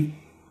needs to be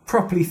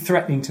properly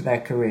threatening to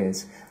their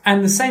careers.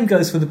 And the same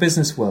goes for the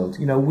business world.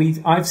 You know,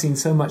 I've seen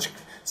so much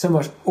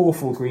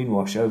awful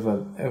greenwash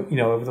over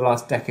the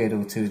last decade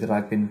or two that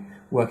I've been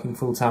working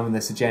full time on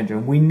this agenda.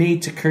 And we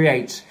need to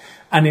create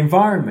an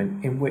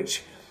environment in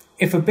which,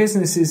 if a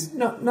business is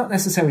not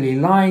necessarily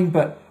lying,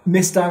 but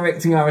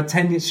misdirecting our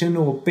attention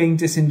or being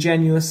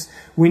disingenuous,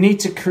 we need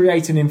to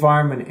create an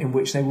environment in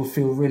which they will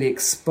feel really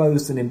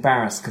exposed and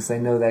embarrassed, because they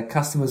know their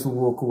customers will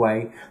walk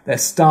away, their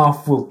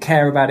staff will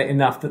care about it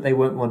enough that they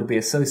won't want to be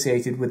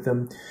associated with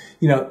them.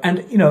 You know,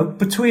 and, you know,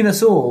 between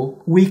us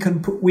all, we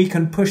can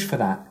push for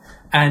that.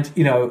 And,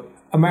 you know,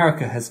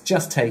 America has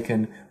just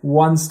taken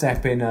one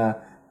step in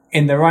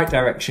the right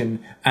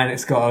direction, and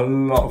it's got a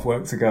lot of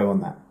work to go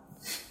on that.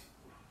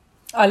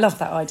 I love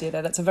that idea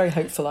there. That's a very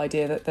hopeful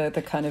idea, that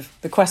the kind of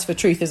the quest for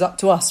truth is up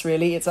to us,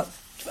 really. It's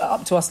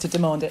up to us to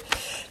demand it.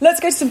 Let's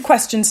go to some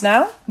questions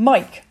now.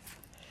 Mike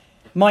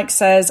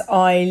says,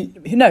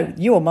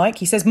 you're Mike.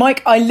 He says,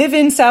 Mike, I live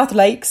in South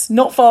Lakes,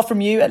 not far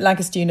from you at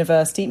Lancaster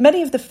University.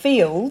 Many of the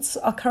fields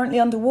are currently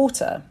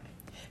underwater.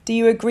 Do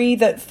you agree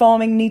that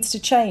farming needs to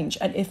change?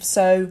 And if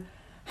so,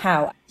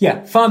 how?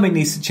 Yeah, farming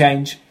needs to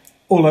change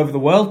all over the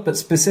world, but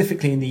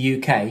specifically in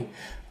the UK.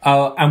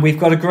 And we've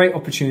got a great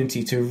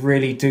opportunity to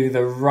really do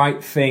the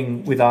right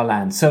thing with our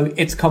land. So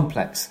it's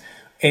complex.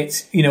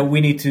 It's,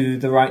 we need to do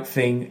the right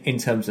thing in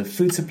terms of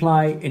food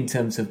supply, in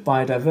terms of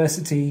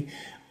biodiversity,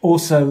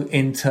 also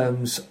in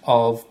terms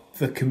of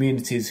the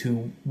communities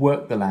who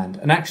work the land.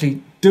 And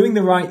actually doing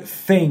the right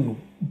thing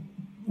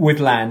with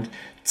land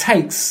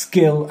takes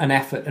skill and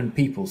effort and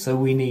people. So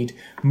we need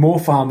more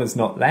farmers,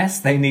 not less.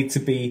 They need to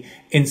be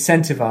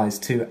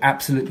incentivized to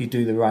absolutely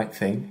do the right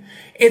thing.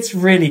 It's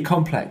really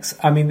complex.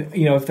 I mean,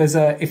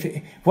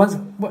 once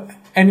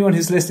anyone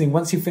who's listening,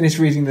 once you finish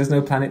reading There's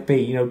No Planet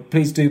B,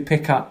 please do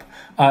pick up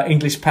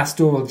English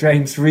Pastoral,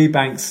 James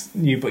Rebank's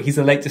new book. He's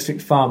a Lake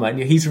District farmer, and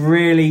he's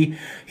really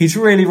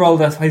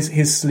rolled up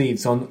his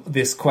sleeves on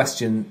these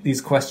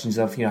questions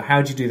of,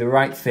 how do you do the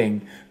right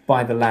thing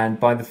by the land,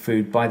 by the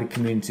food, by the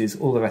communities,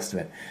 all the rest of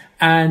it.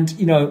 And,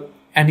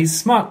 and he's a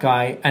smart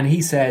guy, and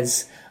he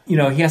says, he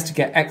has to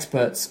get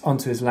experts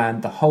onto his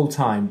land the whole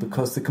time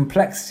because the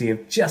complexity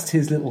of just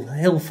his little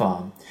hill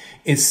farm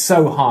is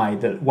so high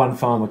that one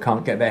farmer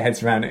can't get their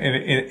heads around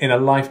it in a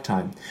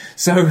lifetime.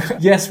 So,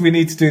 yes, we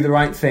need to do the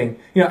right thing.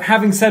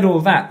 Having said all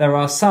that, there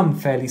are some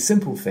fairly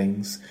simple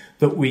things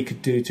that we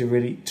could do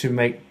to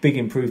make big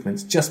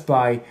improvements just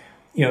by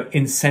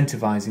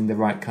incentivizing the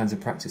right kinds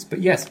of practice. But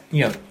yes,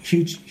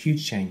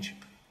 huge change.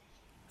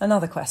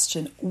 Another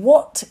question.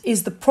 What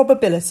is the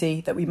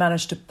probability that we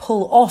manage to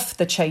pull off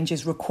the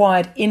changes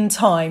required in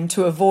time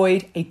to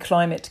avoid a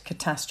climate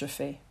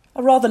catastrophe?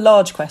 A rather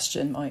large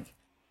question, Mike.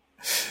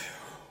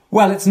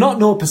 Well, it's not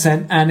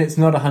 0% and it's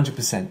not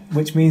 100%,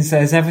 which means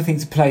there's everything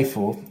to play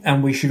for,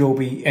 and we should all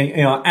be,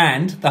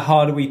 and the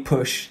harder we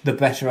push, the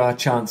better our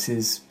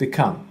chances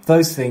become.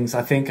 Those things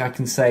I think I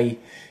can say,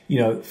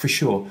 for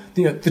sure.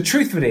 The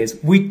truth of it is,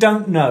 we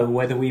don't know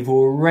whether we've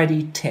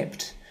already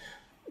tipped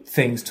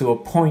things to a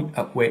point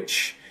at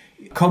which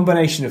a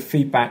combination of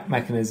feedback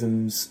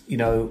mechanisms,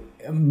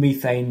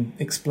 methane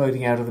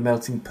exploding out of the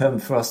melting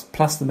permafrost,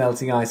 plus the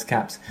melting ice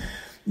caps,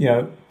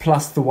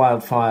 plus the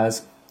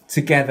wildfires,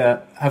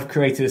 together have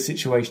created a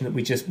situation that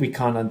we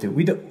can't undo.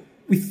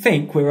 We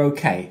think we're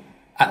okay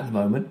at the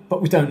moment,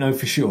 but we don't know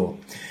for sure.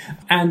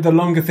 And the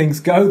longer things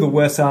go, the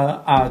worse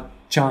our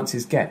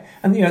chances get.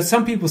 And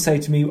some people say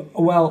to me,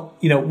 well,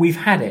 we've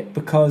had it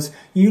because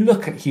you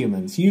look at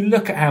humans, you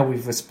look at how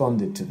we've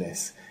responded to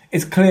this.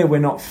 It's clear we're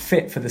not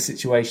fit for the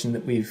situation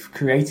that we've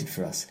created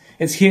for us.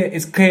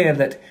 It's clear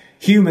that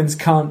humans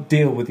can't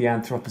deal with the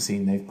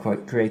Anthropocene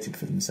they've created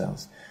for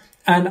themselves.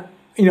 And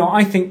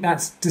I think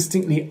that's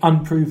distinctly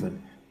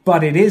unproven,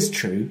 but it is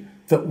true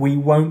that we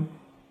won't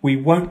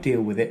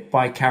deal with it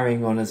by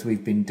carrying on as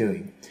we've been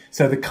doing.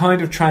 So the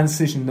kind of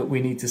transition that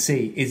we need to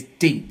see is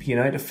deep.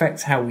 It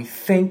affects how we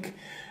think,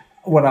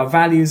 what our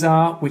values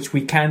are, which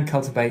we can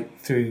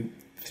cultivate through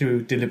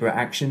deliberate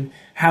action,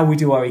 how we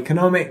do our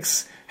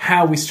economics,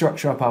 how we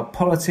structure up our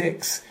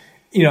politics.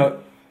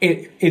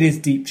 It is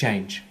deep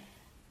change.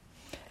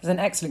 There's an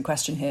excellent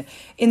question here.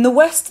 In the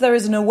West, there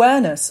is an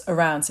awareness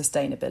around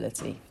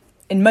sustainability.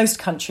 In most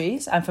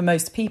countries and for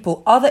most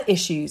people, other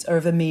issues are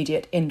of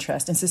immediate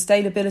interest and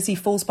sustainability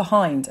falls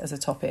behind as a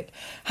topic.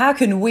 How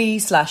can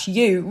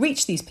we/you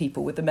reach these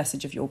people with the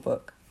message of your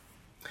book?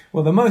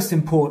 Well, the most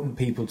important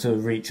people to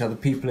reach are the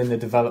people in the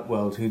developed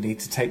world who need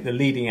to take the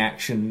leading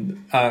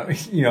action,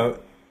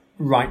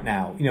 right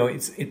now.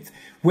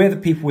 We're the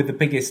people with the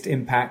biggest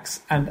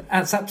impacts, and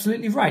that's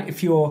absolutely right.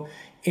 If you're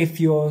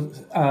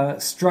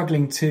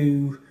struggling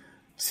to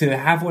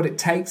have what it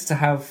takes to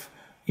have,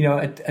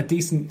 a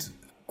decent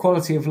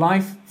quality of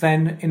life,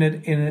 then in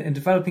a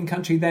developing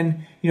country,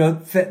 then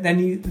then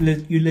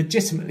you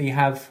legitimately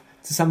have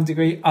to some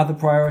degree other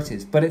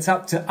priorities. But it's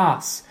up to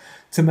us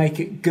to make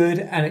it good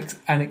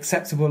and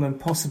acceptable and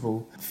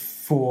possible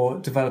for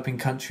developing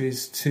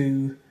countries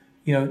to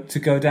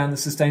go down the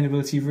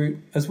sustainability route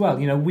as well.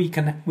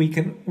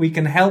 We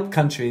can help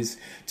countries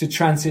to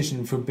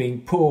transition from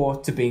being poor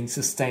to being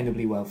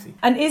sustainably wealthy.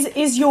 And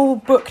is your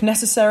book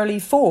necessarily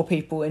for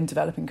people in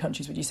developing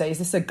countries, would you say? Is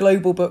this a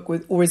global book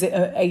or is it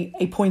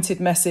a pointed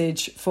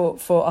message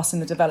for us in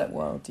the developed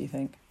world, do you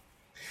think?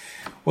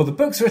 Well, the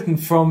book's written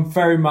from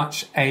very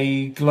much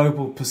a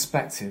global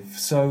perspective.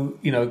 So,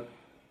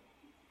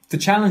 the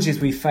challenges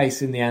we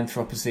face in the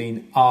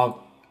Anthropocene are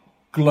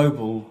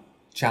global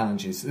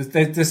challenges.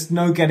 There's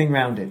no getting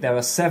around it. There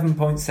are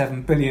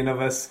 7.7 billion of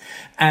us,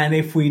 and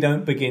if we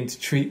don't begin to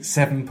treat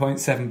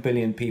 7.7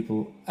 billion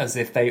people as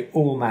if they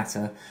all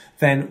matter,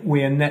 then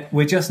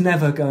we're just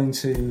never going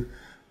to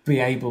be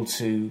able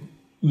to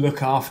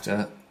look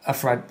after a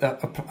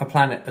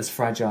planet as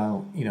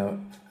fragile,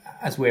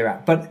 as we're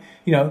at. But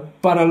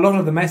a lot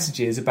of the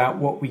messages about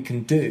what we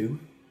can do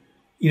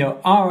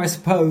I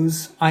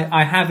suppose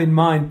I have in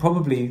mind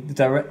probably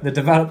the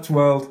developed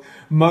world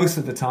most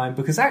of the time,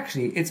 because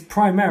actually it's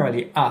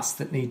primarily us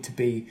that need to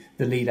be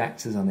the lead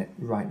actors on it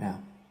right now.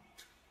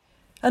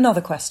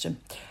 Another question.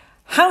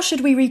 How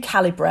should we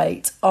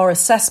recalibrate our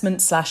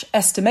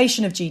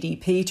assessment/estimation of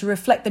GDP to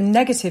reflect the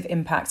negative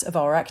impact of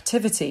our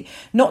activity,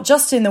 not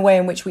just in the way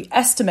in which we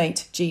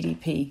estimate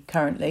GDP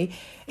currently,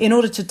 in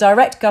order to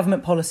direct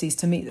government policies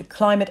to meet the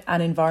climate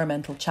and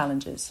environmental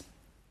challenges?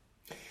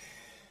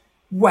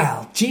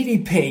 Well,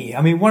 GDP,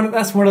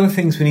 that's one of the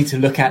things we need to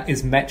look at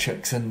is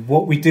metrics and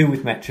what we do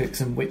with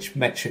metrics and which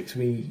metrics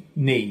we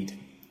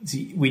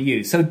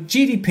use. So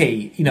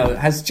GDP,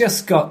 has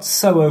just got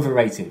so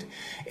overrated.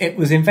 It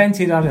was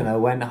invented,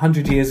 when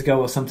 100 years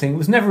ago or something. It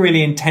was never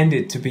really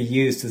intended to be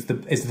used as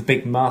the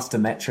big master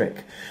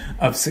metric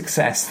of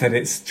success that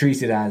it's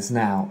treated as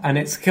now. And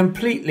it's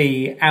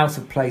completely out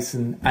of place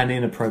and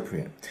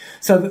inappropriate.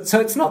 So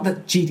it's not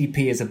that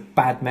GDP is a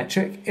bad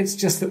metric. It's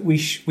just that we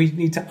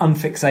need to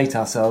unfixate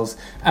ourselves,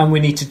 and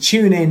we need to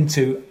tune in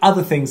to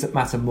other things that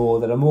matter more,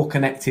 that are more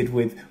connected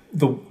with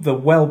the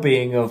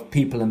well-being of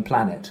people and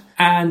planet.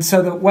 And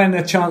so that when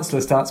a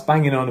chancellor starts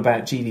banging on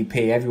about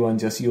GDP, everyone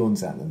just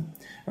yawns at them,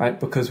 right?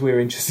 Because we're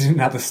interested in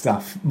other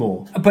stuff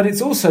more. But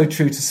it's also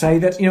true to say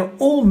that,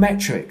 all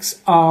metrics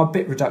are a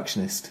bit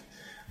reductionist,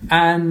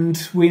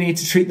 and we need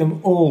to treat them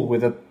all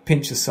with a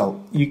pinch of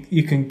salt.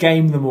 You can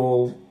game them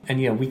all,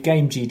 and, we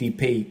game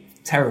GDP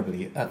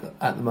terribly at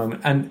the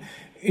moment. And,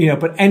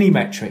 but any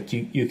metric,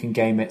 you can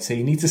game it. So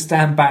you need to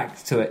stand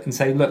back to it and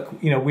say, look,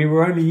 we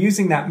were only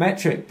using that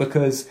metric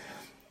because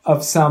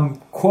of some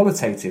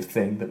qualitative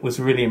thing that was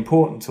really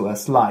important to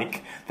us,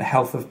 like the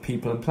health of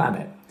people and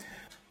planet.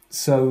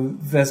 So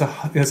there's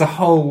a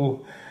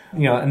whole,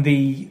 and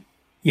the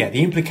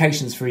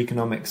implications for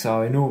economics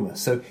are enormous.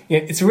 So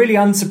it's really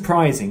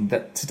unsurprising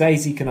that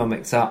today's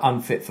economics are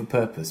unfit for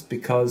purpose,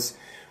 because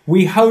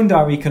we honed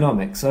our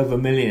economics over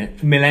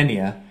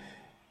millennia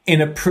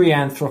in a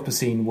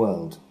pre-Anthropocene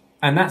world.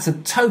 And that's a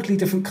totally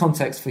different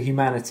context for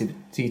humanity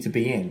to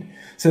be in.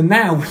 So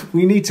now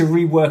we need to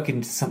rework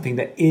into something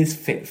that is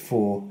fit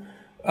for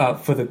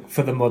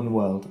the modern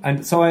world.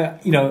 And so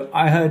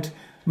I heard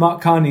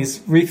Mark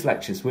Carney's Reith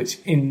lectures, which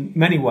in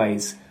many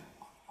ways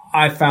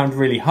I found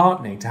really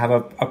heartening, to have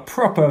a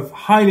proper,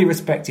 highly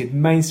respected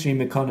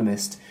mainstream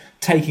economist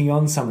taking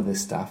on some of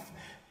this stuff.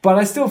 But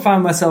I still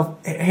found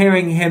myself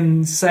hearing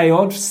him say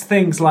odd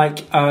things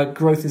like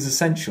growth is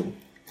essential.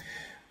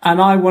 And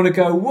I want to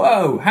go,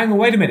 whoa, hang on,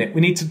 wait a minute.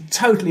 We need to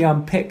totally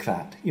unpick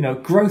that.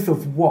 Growth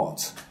of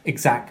what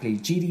exactly?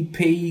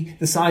 GDP,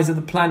 the size of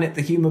the planet,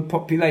 the human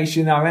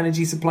population, our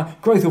energy supply.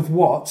 Growth of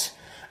what?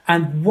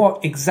 And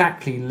what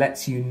exactly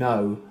lets you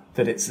know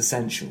that it's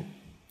essential?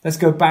 Let's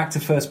go back to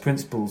first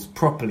principles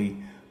properly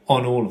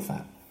on all of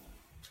that.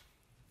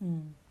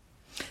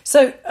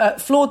 So,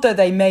 flawed though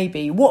they may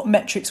be, what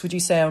metrics would you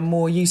say are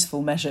more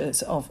useful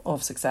measures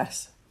of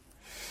success?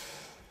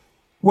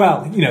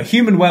 Well,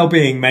 human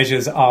well-being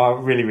measures are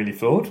really, really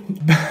flawed,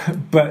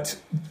 but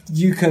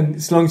you can,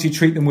 as long as you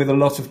treat them with a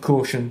lot of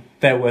caution,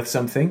 they're worth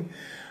something.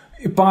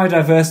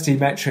 Biodiversity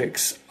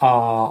metrics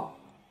are,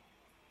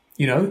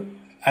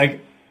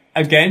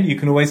 again, you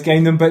can always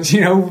gain them, but,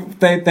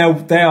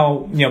 they are,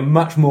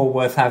 much more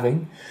worth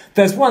having.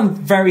 There's one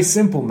very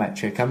simple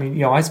metric.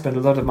 I spend a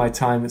lot of my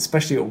time,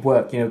 especially at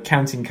work,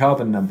 counting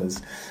carbon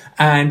numbers.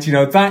 And,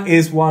 that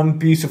is one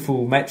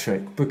beautiful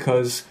metric,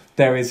 because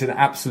there is an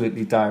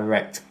absolutely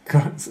direct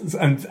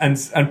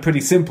and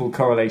pretty simple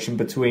correlation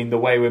between the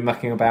way we're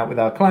mucking about with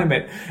our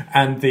climate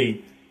and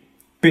the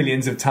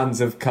billions of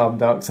tons of carbon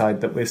dioxide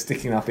that we're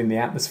sticking up in the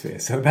atmosphere.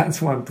 So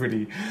that's one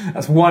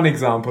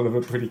example of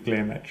a pretty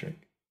clear metric.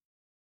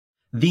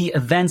 The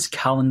events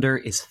calendar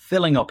is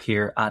filling up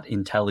here at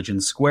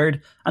Intelligence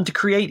Squared, and to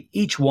create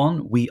each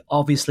one, we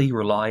obviously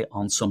rely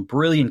on some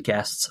brilliant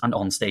guests and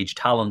onstage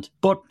talent.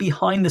 But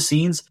behind the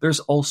scenes, there's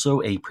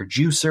also a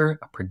producer,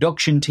 a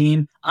production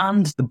team,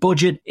 and the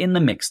budget in the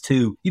mix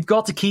too. You've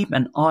got to keep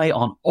an eye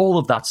on all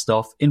of that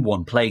stuff in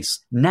one place.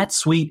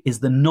 NetSuite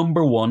is the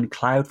 #1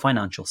 cloud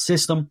financial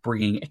system,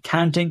 bringing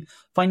accounting,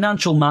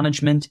 financial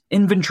management,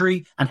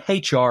 inventory, and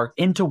HR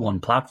into one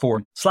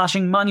platform,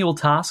 slashing manual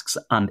tasks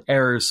and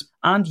errors.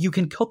 And you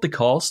can cut the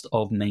cost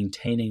of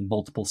maintaining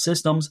multiple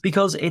systems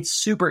because it's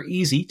super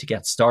easy to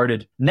get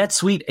started.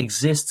 NetSuite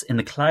exists in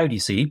the cloud,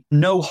 you see,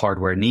 no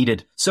hardware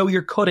needed, so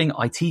you're cutting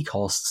IT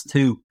costs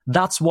too.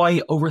 That's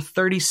why over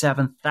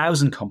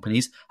 37,000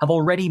 companies have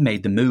already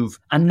made the move.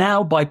 And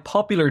now, by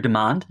popular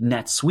demand,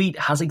 NetSuite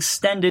has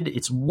extended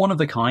its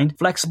one-of-a-kind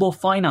flexible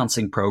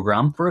financing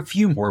program for a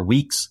few more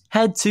weeks.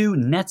 Head to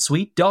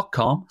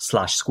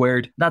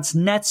netsuite.com/squared. That's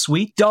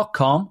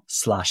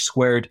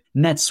netsuite.com/squared.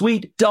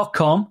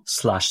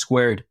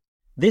 netsuite.com/squared.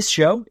 This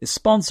show is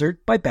sponsored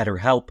by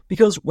BetterHelp,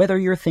 because whether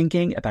you're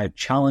thinking about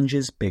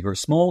challenges big or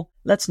small,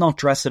 let's not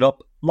dress it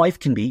up. Life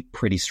can be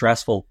pretty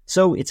stressful,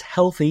 so it's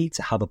healthy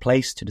to have a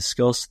place to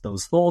discuss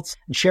those thoughts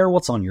and share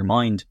what's on your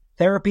mind.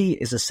 Therapy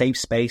is a safe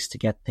space to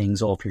get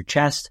things off your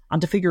chest and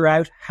to figure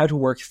out how to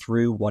work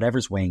through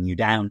whatever's weighing you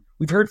down.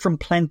 We've heard from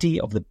plenty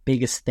of the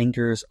biggest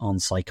thinkers on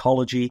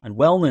psychology and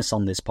wellness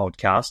on this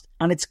podcast,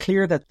 and it's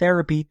clear that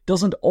therapy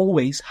doesn't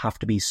always have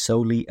to be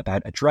solely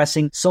about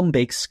addressing some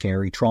big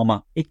scary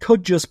trauma. It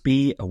could just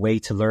be a way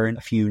to learn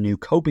a few new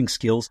coping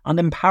skills and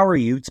empower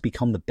you to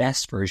become the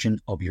best version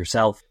of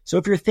yourself. So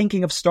if you're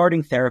thinking of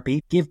starting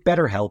therapy, give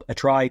BetterHelp a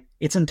try.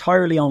 It's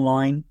entirely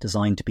online,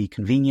 designed to be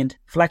convenient,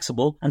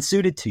 flexible, and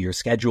suited to your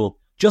schedule.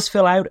 Just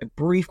fill out a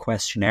brief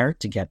questionnaire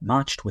to get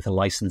matched with a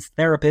licensed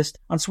therapist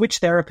and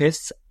switch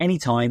therapists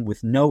anytime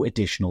with no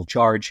additional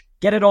charge.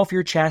 Get it off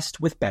your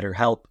chest with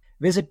BetterHelp.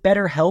 Visit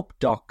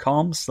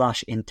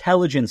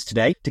betterhelp.com/intelligence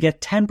today to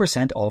get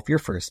 10% off your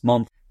first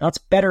month. That's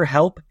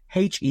BetterHelp,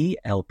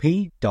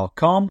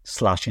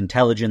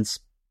 HELP.com/intelligence.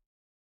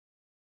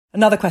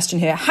 Another question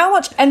here. How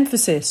much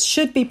emphasis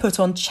should be put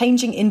on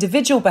changing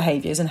individual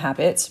behaviours and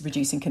habits,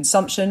 reducing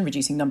consumption,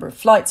 reducing number of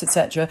flights,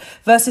 etc.,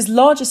 versus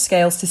larger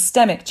scale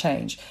systemic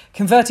change,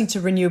 converting to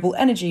renewable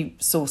energy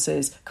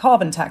sources,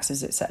 carbon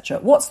taxes, etc.?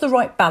 What's the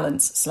right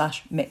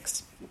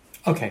balance/mix?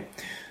 Okay,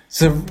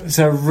 so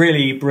a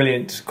really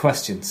brilliant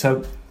question.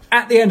 So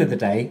at the end of the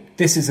day,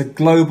 this is a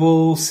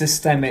global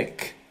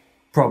systemic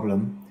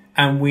problem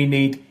and we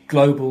need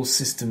global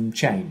system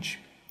change.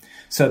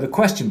 So the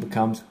question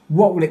becomes,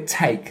 what will it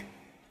take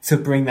to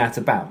bring that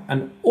about?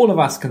 And all of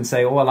us can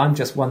say, oh, well, I'm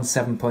just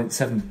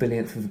 1/7.7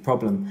 billionth of the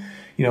problem.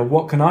 You know,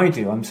 what can I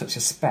do? I'm such a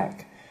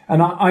speck.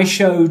 And I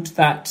showed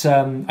that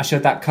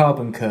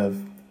carbon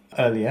curve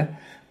earlier,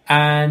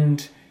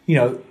 and you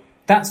know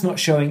that's not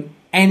showing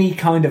any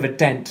kind of a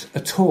dent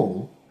at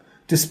all,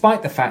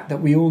 despite the fact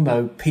that we all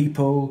know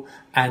people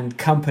and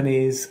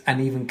companies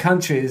and even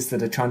countries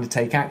that are trying to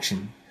take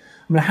action.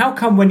 I mean, how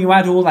come when you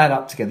add all that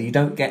up together, you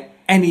don't get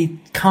any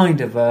kind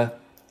of a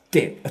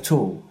dip at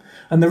all?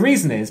 And the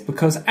reason is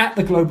because at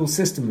the global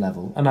system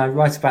level, and I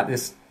write about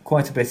this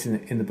quite a bit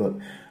in the book,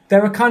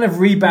 there are kind of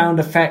rebound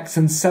effects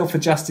and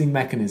self-adjusting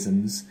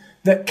mechanisms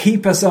that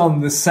keep us on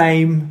the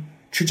same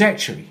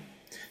trajectory.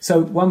 So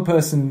one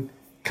person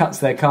cuts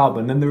their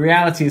carbon, and the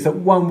reality is that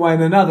one way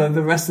or another,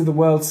 the rest of the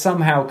world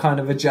somehow kind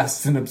of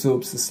adjusts and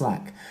absorbs the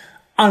slack,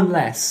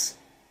 unless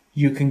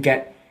you can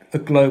get a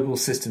global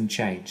system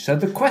change. So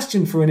the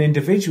question for an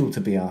individual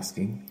to be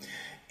asking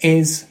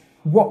is,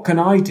 what can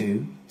I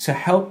do to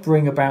help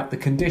bring about the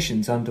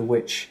conditions under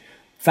which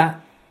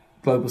that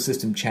global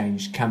system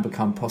change can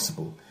become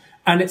possible?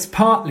 And it's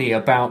partly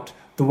about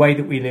the way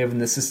that we live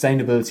and the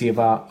sustainability of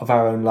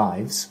our own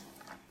lives.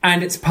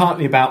 And it's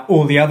partly about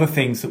all the other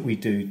things that we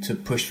do to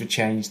push for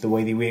change, the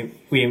way that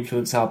we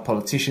influence our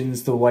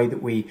politicians, the way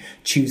that we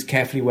choose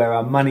carefully where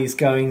our money's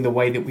going, the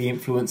way that we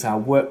influence our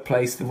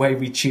workplace, the way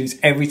we choose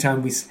every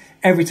time we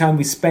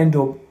spend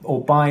or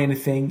buy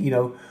anything, you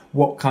know,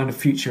 what kind of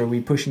future are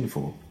we pushing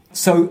for?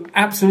 So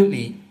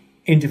absolutely,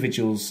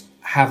 individuals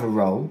have a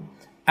role.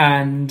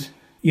 And,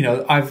 you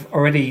know, I've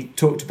already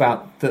talked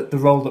about the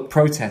role that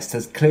protest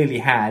has clearly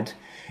had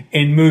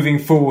in moving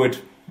forward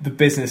the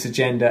business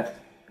agenda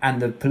and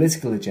the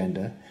political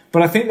agenda.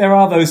 But I think there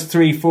are those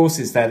three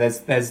forces there.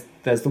 There's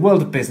the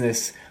world of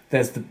business,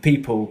 there's the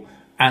people,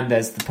 and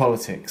there's the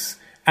politics.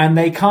 And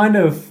they kind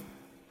of,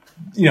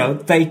 you know,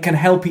 they can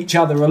help each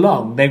other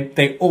along.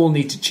 They all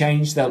need to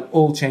change. They'll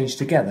all change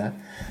together.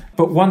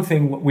 But one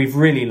thing we've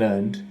really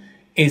learned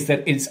is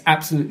that it's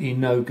absolutely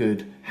no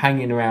good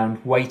hanging around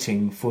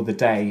waiting for the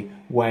day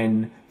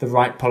when the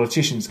right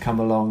politicians come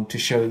along to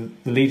show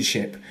the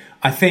leadership.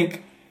 I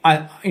think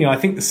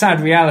the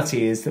sad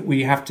reality is that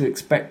we have to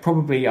expect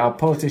probably our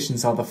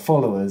politicians are the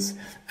followers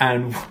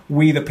and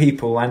we, the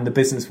people and the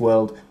business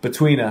world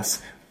between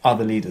us, are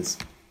the leaders.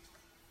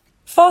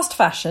 Fast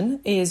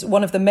fashion is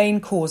one of the main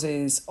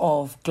causes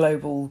of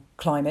global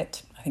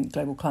climate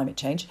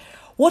change.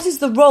 What is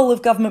the role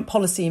of government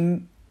policy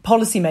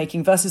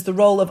making versus the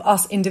role of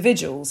us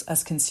individuals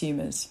as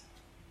consumers?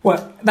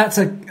 Well, that's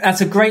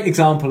a great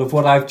example of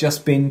what I've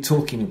just been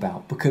talking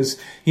about, because,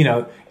 you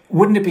know,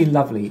 wouldn't it be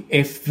lovely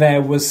if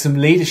there was some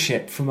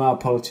leadership from our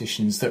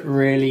politicians that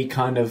really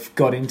kind of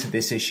got into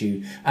this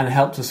issue and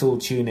helped us all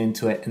tune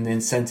into it and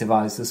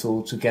incentivized us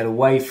all to get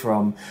away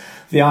from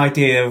the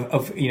idea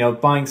of you know,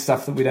 buying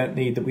stuff that we don't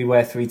need, that we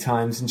wear 3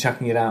 times and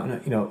chucking it out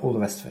and, you know, all the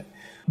rest of it.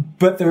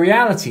 But the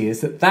reality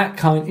is that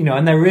kind, you know,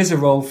 and there is a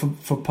role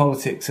for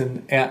politics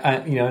and,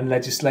 you know, and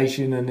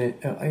legislation and,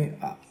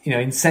 you know,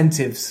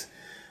 incentives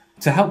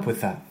to help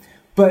with that.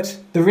 But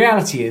the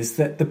reality is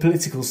that the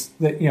politicals,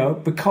 that, you know,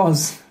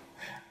 because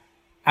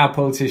our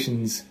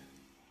politicians,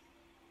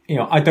 you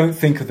know, I don't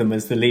think of them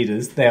as the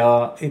leaders. They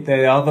are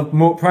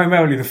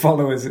primarily the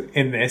followers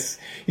in this.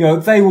 You know,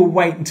 they will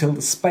wait until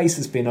the space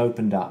has been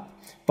opened up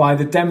by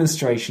the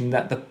demonstration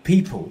that the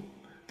people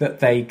that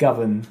they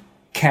govern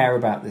care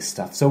about this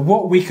stuff. So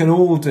what we can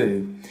all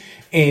do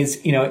is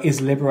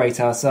liberate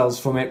ourselves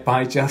from it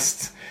by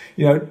just,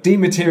 you know,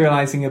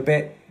 dematerializing a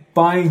bit,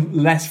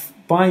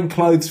 buying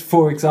clothes,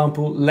 for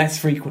example, less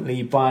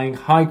frequently, buying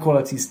high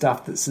quality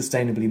stuff that's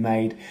sustainably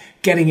made,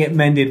 getting it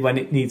mended when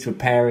it needs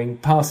repairing,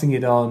 passing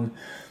it on,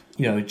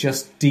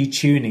 just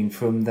detuning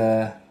from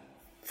the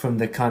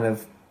kind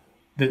of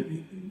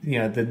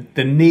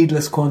the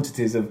needless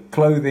quantities of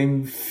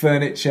clothing,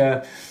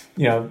 furniture,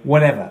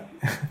 whatever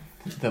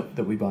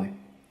that we buy.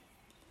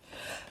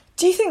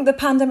 Do you think the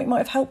pandemic might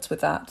have helped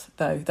with that,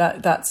 though?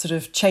 That sort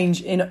of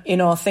change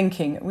in our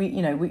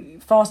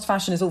thinking. Fast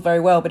fashion is all very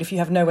well, but if you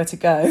have nowhere to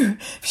go,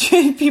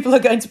 people are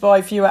going to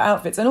buy fewer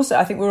outfits. And also,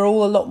 I think we're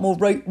all a lot more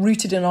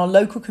rooted in our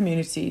local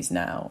communities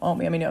now, aren't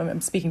we? I mean, I'm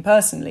speaking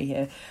personally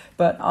here,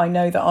 but I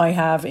know that I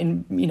have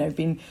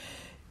been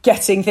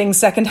getting things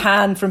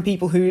secondhand from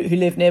people who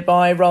live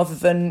nearby rather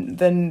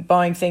than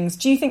buying things.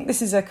 Do you think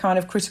this is a kind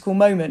of critical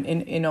moment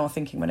in our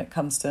thinking when it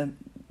comes to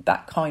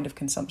that kind of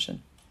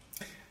consumption?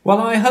 Well,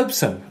 I hope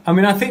so. I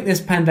mean, I think this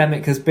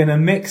pandemic has been a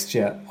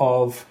mixture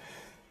of,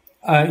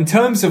 in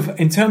terms of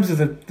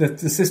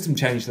the system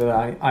change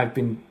that I've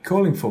been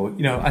calling for.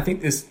 I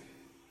think this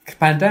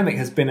pandemic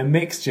has been a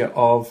mixture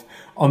of,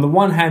 on the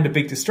one hand, a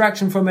big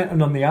distraction from it,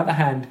 and on the other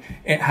hand,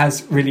 it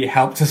has really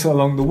helped us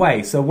along the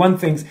way. So one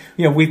thing's,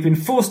 we've been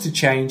forced to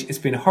change. It's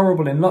been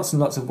horrible in lots and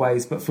lots of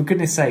ways, but for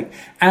goodness sake,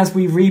 as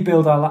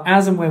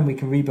and when we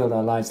can rebuild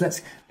our lives,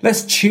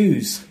 let's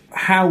choose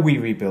how we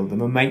rebuild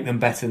them and make them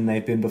better than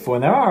they've been before.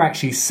 And there are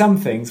actually some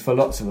things for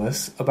lots of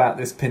us about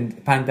this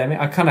pandemic.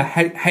 I kind of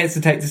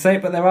hesitate to say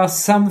it, but there are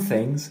some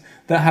things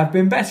that have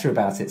been better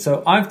about it.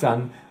 So I've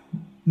done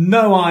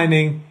no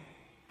ironing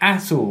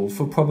at all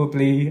for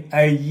probably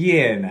a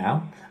year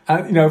now.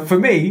 For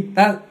me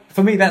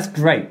that's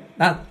great.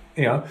 And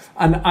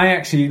I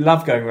actually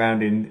love going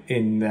around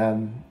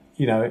in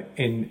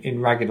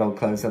ragged old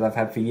clothes that I've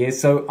had for years.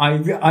 So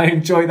I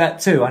enjoy that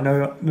too. I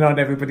know not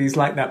everybody's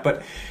like that,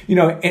 but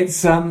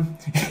it's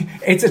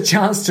it's a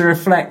chance to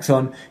reflect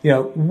on,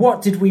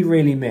 what did we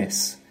really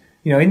miss?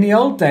 In the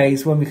old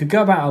days when we could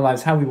go about our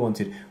lives how we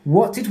wanted,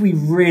 what did we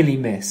really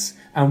miss?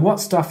 And what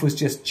stuff was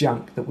just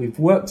junk that we've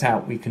worked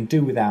out we can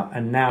do without?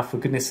 And now, for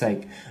goodness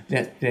sake,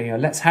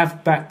 let's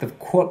have back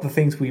the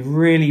things we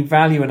really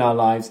value in our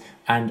lives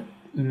and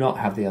not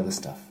have the other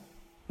stuff.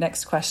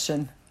 Next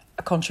question.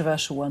 A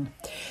controversial one.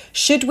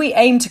 Should we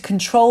aim to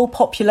control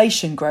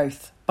population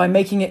growth by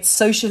making it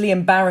socially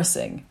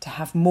embarrassing to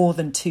have more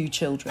than 2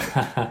 children?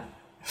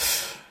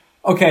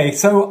 Okay,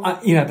 so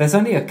there's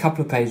only a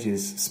couple of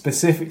pages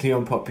specifically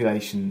on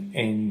population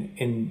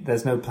in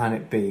There's No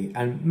Planet B,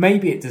 and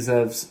maybe it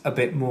deserves a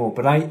bit more.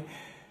 But I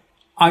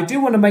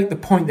do want to make the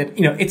point that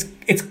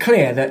it's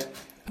clear that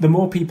the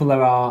more people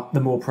there are,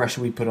 the more pressure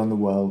we put on the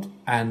world,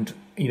 and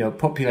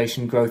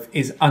population growth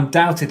is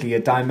undoubtedly a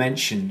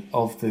dimension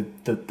of the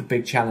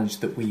big challenge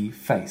that we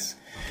face.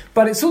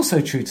 But it's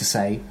also true to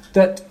say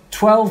that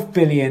 12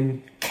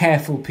 billion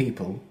careful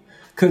people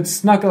could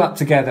snuggle up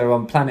together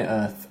on planet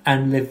Earth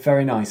and live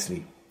very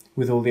nicely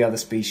with all the other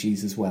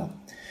species as well.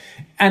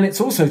 And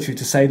it's also true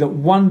to say that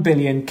 1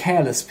 billion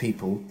careless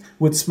people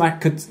would smash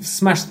the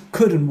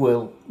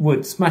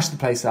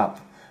place up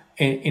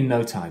in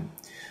no time.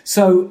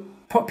 So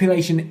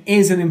population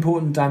is an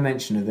important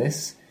dimension of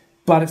this,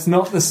 but it's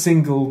not the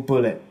silver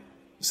bullet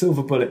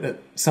that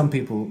some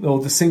people,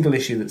 or the single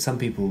issue that some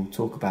people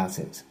talk about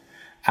it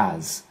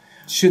as.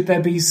 Should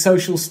there be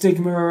social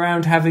stigma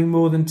around having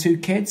more than 2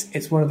 kids?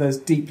 It's one of those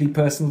deeply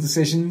personal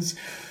decisions.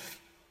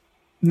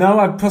 No,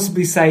 I'd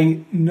possibly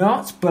say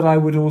not, but I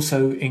would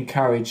also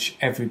encourage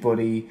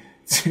everybody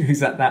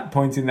who's at that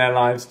point in their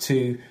lives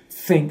to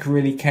think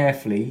really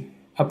carefully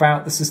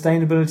about the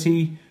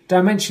sustainability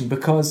dimension,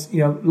 because,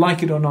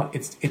 like it or not,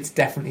 it's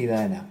definitely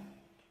there now.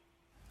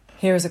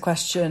 Here is a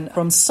question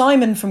from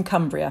Simon from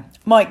Cumbria.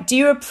 Mike, do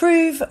you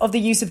approve of the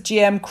use of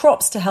GM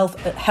crops to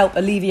help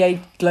alleviate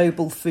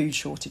global food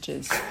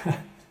shortages?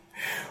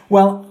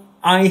 Well,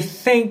 I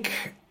think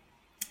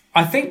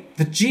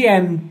the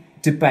GM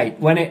debate,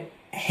 when it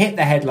hit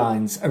the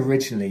headlines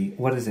originally,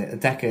 a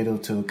decade or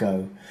two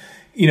ago,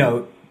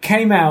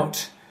 came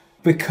out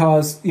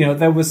because,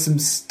 there was some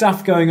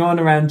stuff going on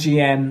around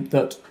GM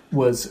that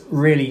was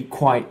really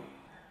quite,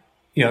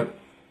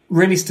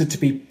 really stood to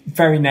be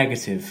very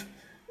negative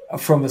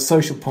from a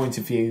social point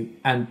of view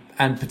and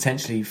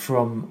potentially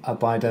from a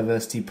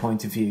biodiversity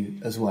point of view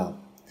as well.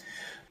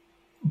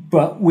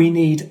 But we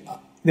need,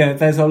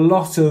 there's a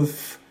lot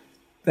of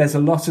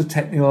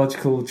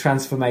technological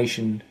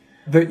transformation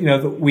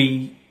that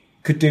we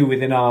could do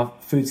within our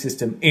food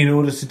system in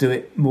order to do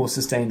it more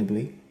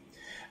sustainably.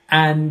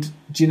 And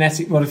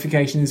genetic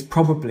modification is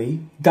probably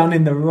done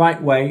in the right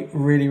way,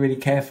 really, really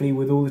carefully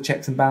with all the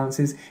checks and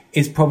balances,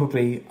 is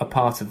probably a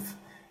part of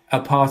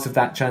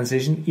that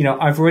transition.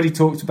 I've already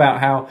talked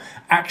about how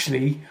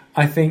actually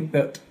I think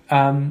that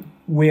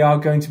we are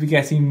going to be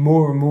getting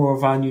more and more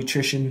of our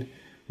nutrition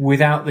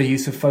without the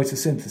use of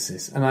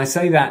photosynthesis. And I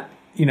say that,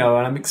 and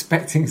I'm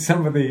expecting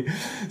some of the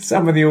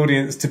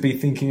audience to be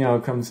thinking,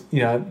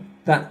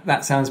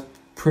 that sounds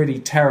pretty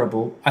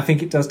terrible. I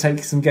think it does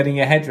take some getting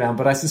your head around,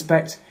 but I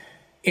suspect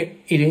it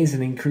is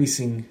an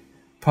increasing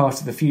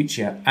part of the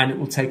future, and it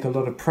will take a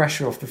lot of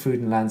pressure off the food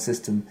and land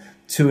system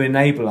to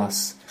enable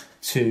us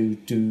to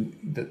do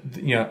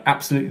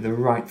absolutely the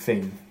right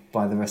thing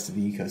by the rest of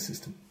the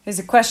ecosystem. Here's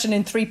a question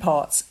in 3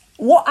 parts.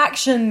 What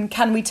action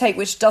can we take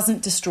which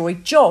doesn't destroy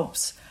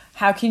jobs?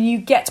 How can you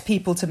get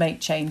people to make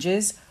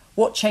changes?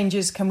 What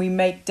changes can we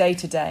make day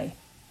to day?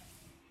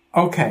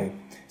 Okay,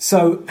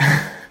 so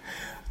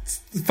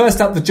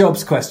first up, the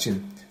jobs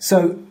question.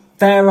 So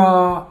there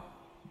are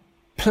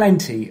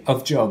plenty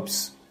of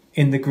jobs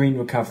in the green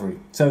recovery.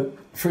 So,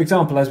 for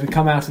example, as we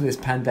come out of this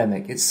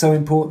pandemic, it's so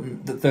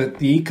important that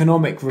the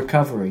economic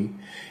recovery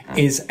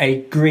is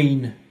a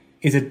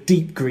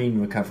deep green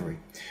recovery.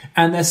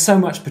 And there's so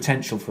much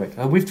potential for it.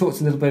 We've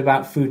talked a little bit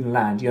about food and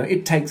land.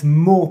 It takes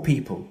more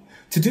people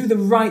to do the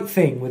right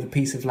thing with a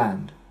piece of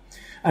land.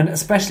 And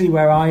especially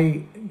where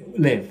I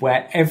live,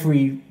 where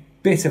every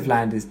bit of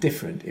land is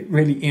different. It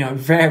really,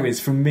 varies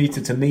from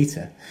metre to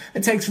metre.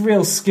 It takes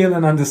real skill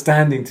and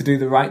understanding to do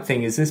the right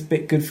thing. Is this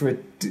bit good for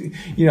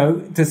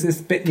does this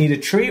bit need a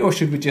tree, or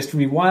should we just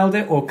rewild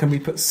it, or can we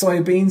put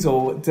soybeans,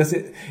 or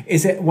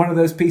is it one of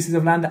those pieces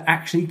of land that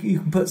actually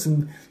you can put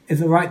is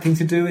the right thing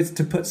to do is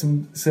to put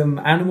some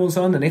animals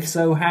on, and if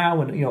so,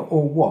 how, and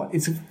or what?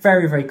 It's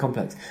very, very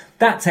complex.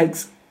 That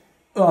takes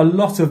a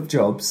lot of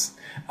jobs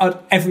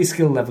at every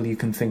skill level you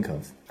can think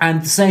of.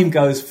 And the same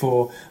goes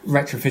for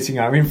retrofitting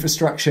our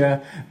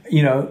infrastructure,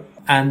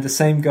 and the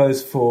same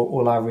goes for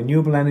all our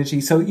renewable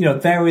energy. So,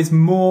 there is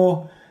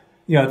more,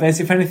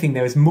 if anything,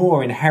 there is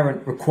more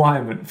inherent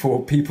requirement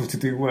for people to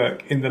do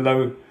work in the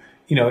low,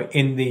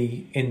 in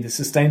the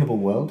sustainable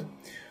world.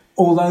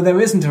 Although there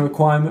isn't a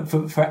requirement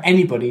for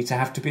anybody to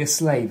have to be a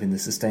slave in the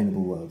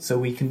sustainable world. So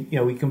we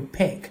can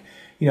pick,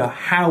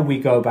 how we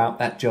go about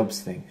that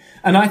jobs thing.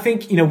 And I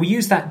think, we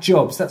use that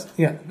jobs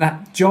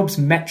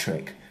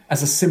metric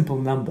as a simple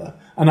number.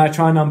 And I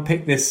try and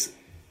unpick this,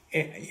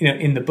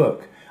 in the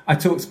book. I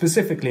talk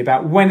specifically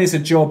about when is a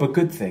job a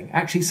good thing.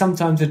 Actually,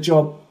 sometimes a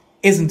job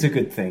isn't a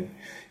good thing.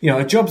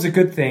 A job's a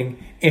good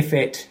thing if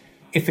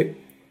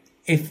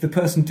the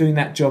person doing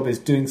that job is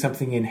doing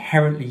something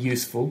inherently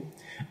useful,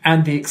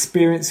 and the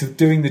experience of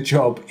doing the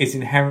job is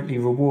inherently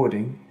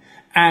rewarding,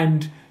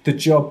 and the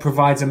job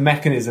provides a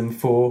mechanism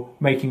for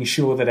making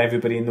sure that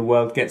everybody in the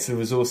world gets the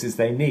resources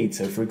they need.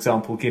 So, for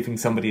example, giving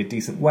somebody a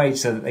decent wage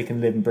so that they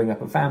can live and bring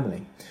up a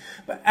family.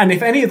 And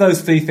if any of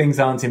those three things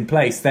aren't in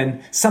place,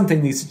 then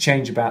something needs to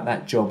change about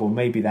that job, or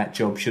maybe that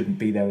job shouldn't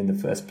be there in the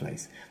first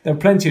place. There are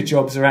plenty of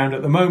jobs around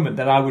at the moment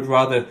that I would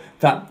rather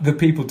that the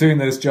people doing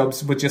those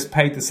jobs were just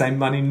paid the same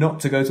money not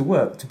to go to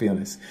work, to be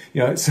honest.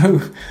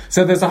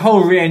 So there's a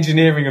whole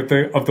re-engineering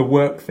of the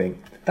work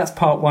thing. That's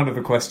part one of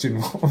the question.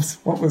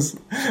 What was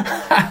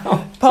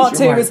part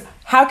two was,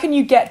 how can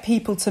you get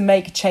people to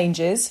make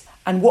changes,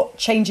 and what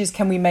changes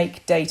can we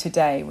make day to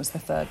day, was the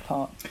third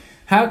part.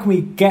 How can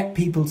we get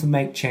people to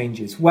make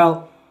changes?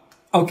 Well,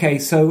 okay,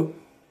 so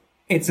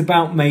it's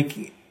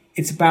partly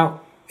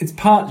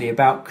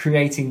about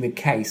creating the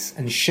case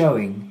and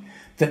showing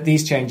that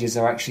these changes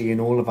are actually in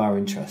all of our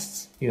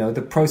interests.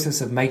 The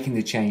process of making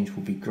the change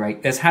will be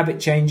great. There's habit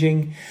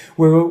changing.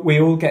 We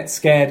all get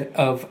scared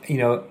of,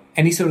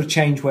 any sort of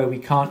change where we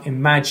can't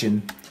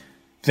imagine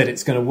that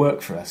it's going to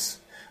work for us.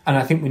 And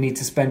I think we need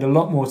to spend a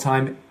lot more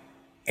time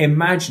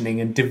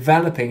imagining and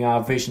developing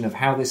our vision of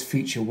how this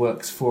future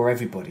works for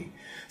everybody.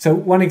 So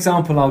one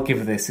example I'll give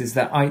of this is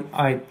that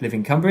I live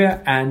in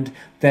Cumbria, and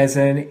there's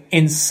an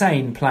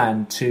insane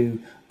plan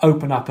to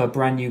open up a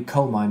brand new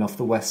coal mine off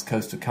the west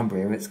coast of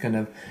Cumbria. It's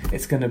going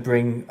to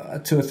bring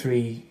 2 or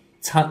 3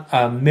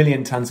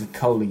 million tons of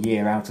coal a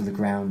year out of the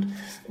ground,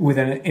 with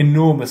an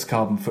enormous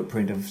carbon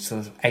footprint of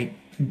sort of 8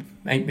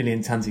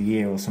 million tons a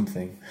year or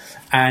something.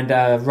 And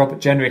Robert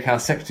Jenrick, our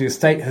Secretary of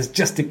State, has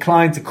just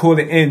declined to call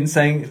it in,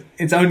 saying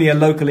it's only a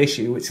local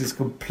issue, which is a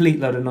complete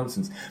load of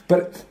nonsense.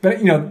 But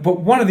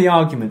one of the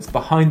arguments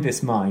behind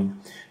this mine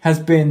has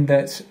been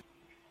that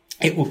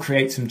it will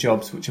create some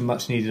jobs which are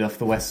much needed off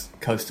the west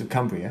coast of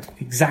Cumbria.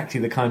 Exactly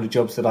the kind of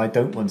jobs that I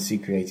don't want to see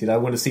created. I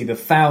want to see the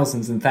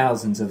thousands and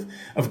thousands of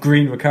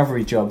green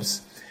recovery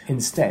jobs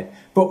instead.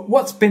 But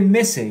what's been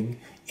missing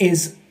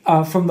is,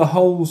 from the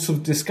whole sort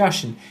of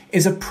discussion,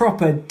 is a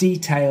proper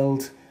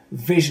detailed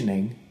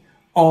visioning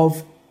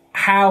of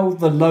how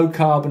the low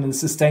carbon and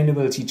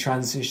sustainability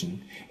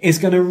transition is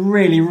going to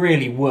really,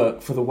 really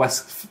work for the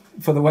west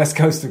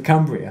coast of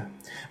Cumbria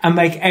and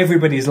make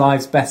everybody's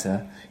lives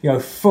better,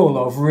 full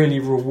of really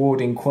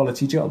rewarding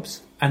quality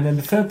jobs. And then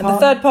the third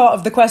part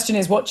of the question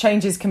is, what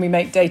changes can we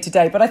make day to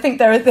day? But I think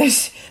they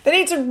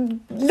need to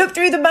look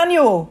through the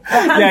manual. The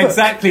handbook, yeah,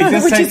 exactly.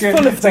 Just which is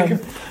full of them.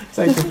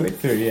 Take a flick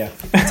through, yeah.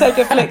 Take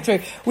a flick through.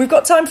 We've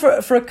got time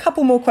for a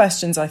couple more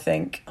questions, I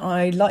think.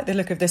 I like the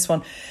look of this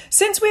one.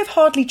 Since we've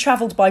hardly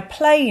travelled by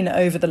plane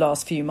over the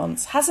last few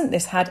months, hasn't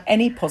this had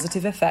any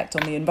positive effect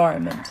on the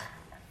environment?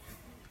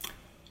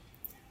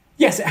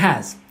 Yes, it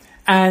has.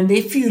 And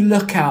if you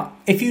look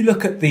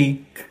at the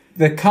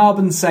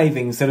carbon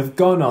savings that have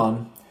gone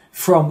on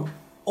from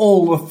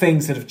all the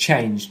things that have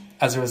changed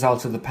as a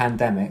result of the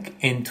pandemic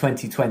in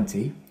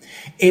 2020,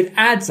 it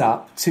adds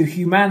up to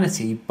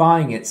humanity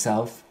buying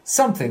itself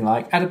something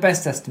like, at a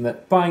best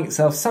estimate, buying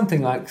itself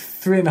something like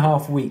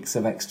 3.5 weeks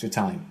of extra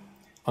time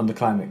on the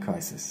climate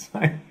crisis.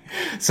 Right?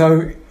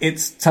 So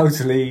it's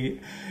totally,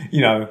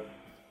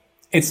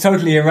 it's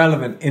totally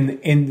irrelevant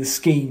in the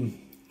scheme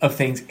of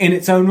things in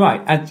its own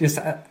right, and just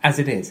as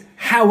it is.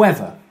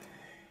 However,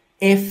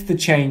 if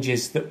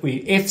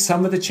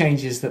some of the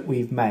changes that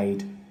we've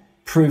made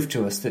prove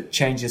to us that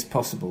change is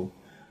possible,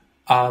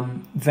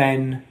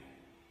 then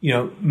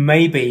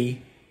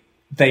maybe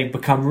they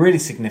become really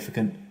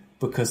significant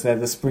because they're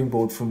the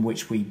springboard from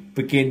which we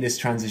begin this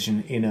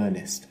transition in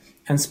earnest.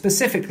 And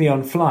specifically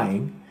on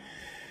flying,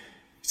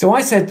 so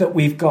I said that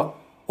we've got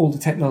all the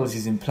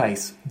technologies in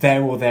place,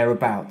 there or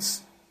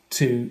thereabouts,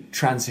 to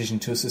transition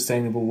to a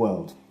sustainable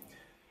world.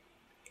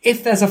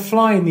 If there's a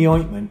fly in the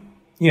ointment,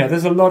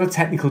 there's a lot of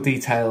technical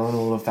detail on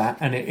all of that,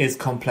 and it is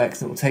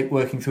complex, and it will take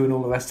working through and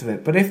all the rest of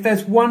it. But if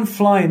there's one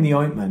fly in the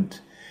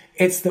ointment,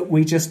 it's that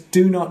we just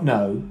do not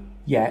know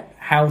yet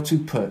how to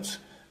put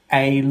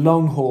a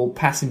long-haul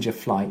passenger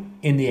flight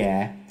in the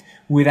air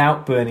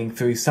without burning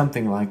through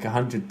something like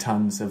 100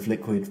 tons of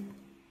liquid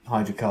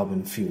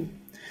hydrocarbon fuel.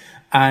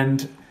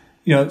 And,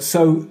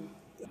 so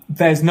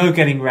there's no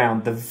getting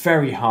around the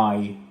very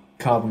high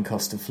carbon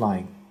cost of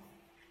flying.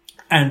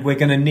 And we're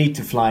going to need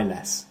to fly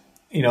less.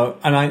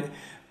 And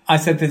I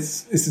said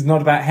this is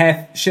not about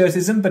hair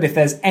shirtism, but if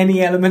there's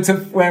any element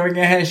of wearing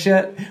a hair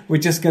shirt, we're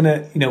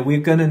going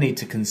to need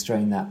to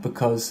constrain that,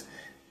 because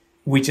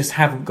we just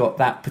haven't got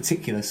that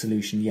particular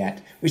solution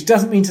yet. Which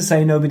doesn't mean to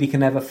say nobody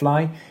can ever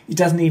fly. It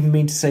doesn't even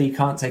mean to say you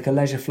can't take a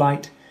leisure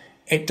flight.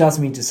 It does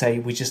mean to say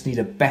we just need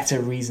a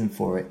better reason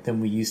for it than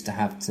we used to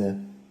have.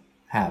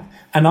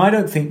 And I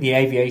don't think the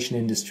aviation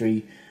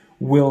industry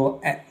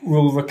will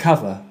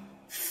recover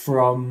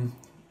from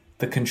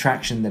the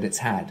contraction that it's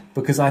had,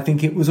 because I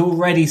think it was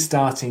already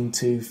starting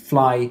to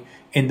fly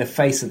in the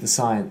face of the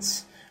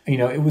science.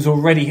 It was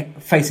already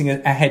facing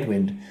a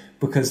headwind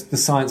because the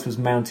science was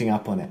mounting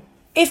up on it.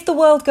 If the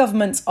world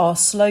governments are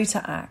slow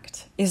to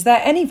act, is there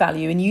any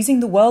value in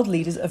using the world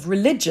leaders of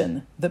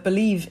religion that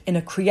believe in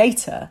a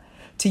creator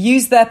to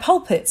use their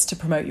pulpits to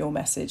promote your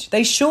message?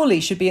 They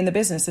surely should be in the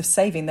business of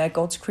saving their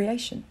God's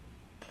creation.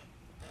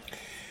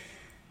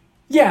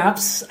 Yeah,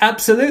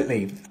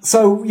 absolutely.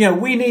 So,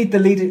 we need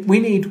we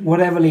need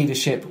whatever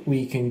leadership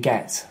we can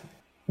get,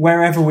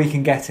 wherever we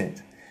can get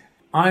it.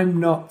 I'm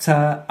not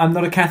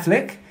a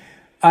Catholic,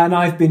 and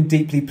I've been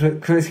deeply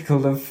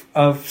critical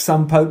of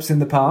some popes in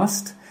the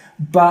past.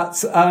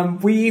 But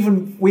we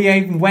even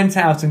went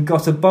out and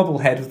got a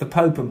bobblehead of the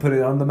Pope and put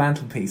it on the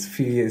mantelpiece a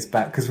few years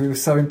back, because we were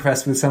so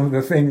impressed with some of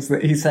the things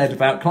that he said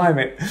about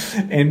climate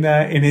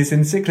in his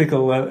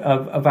encyclical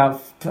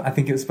about, I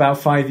think it was about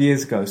 5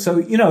 years ago.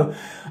 So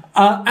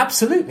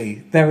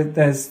absolutely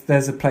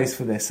there's a place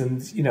for this,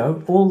 and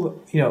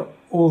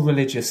all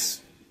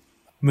religious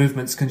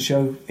movements can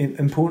show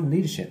important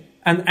leadership,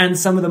 and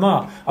some of them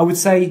are. I would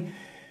say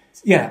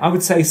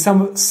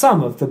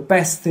some of the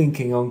best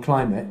thinking on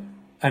climate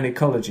and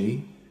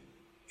ecology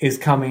is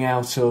coming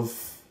out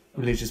of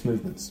religious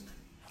movements.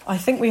 I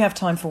think we have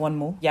time for one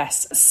more.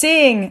 Yes.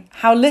 Seeing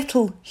how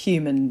little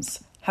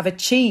humans have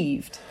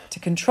achieved to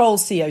control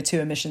CO2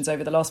 emissions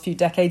over the last few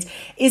decades,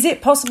 is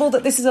it possible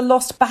that this is a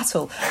lost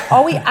battle?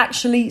 Are we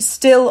actually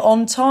still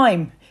on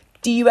time?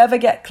 Do you ever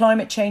get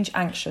climate change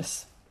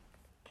anxious?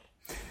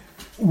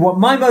 What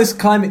my most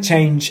climate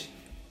change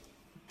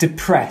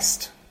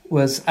depressed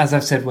was, as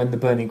I've said, when The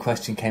Burning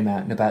Question came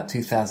out in about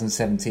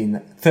 2013.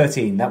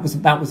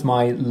 That was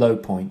my low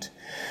point.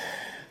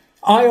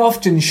 I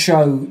often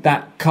show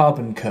that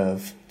carbon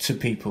curve to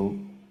people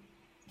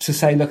to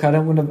say, look, I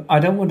don't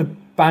want to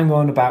bang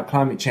on about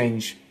climate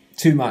change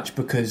too much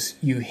because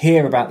you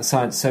hear about the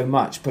science so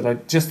much,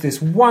 but just this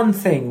one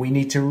thing we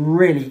need to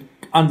really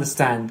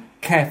understand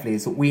carefully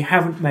is that we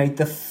haven't made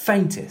the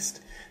faintest,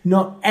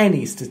 not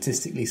any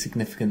statistically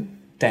significant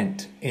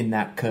dent in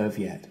that curve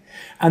yet.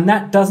 And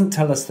that doesn't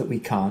tell us that we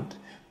can't,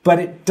 but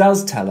it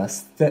does tell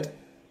us that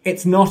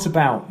it's not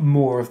about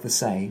more of the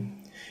same.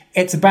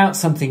 It's about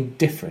something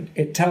different.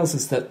 It tells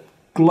us that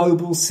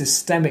global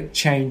systemic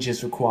change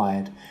is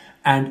required.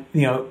 And,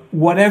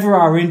 whatever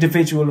our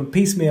individual and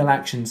piecemeal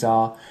actions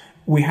are,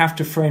 we have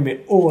to frame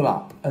it all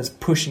up as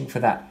pushing for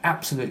that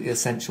absolutely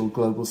essential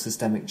global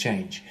systemic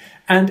change.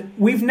 And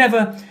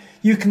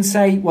you can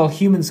say, well,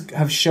 humans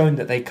have shown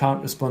that they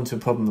can't respond to a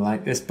problem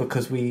like this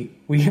because we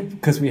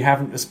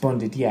haven't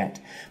responded yet.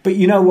 But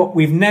you know what?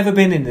 We've never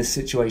been in this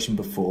situation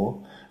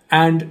before,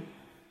 and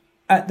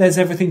there's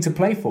everything to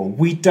play for.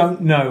 We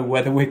don't know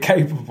whether we're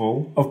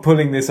capable of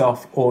pulling this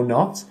off or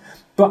not,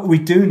 but we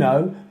do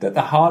know that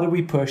the harder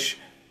we push,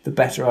 the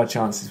better our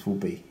chances will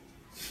be.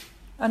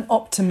 An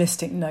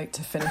optimistic note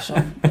to finish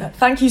on.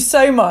 Thank you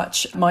so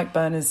much, Mike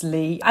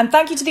Berners-Lee. And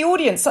thank you to the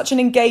audience, such an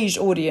engaged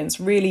audience,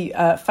 really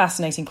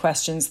fascinating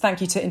questions.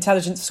 Thank you to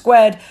Intelligence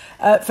Squared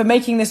for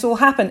making this all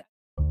happen.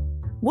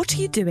 What are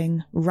you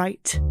doing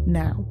right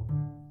now?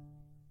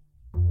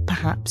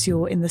 Perhaps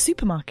you're in the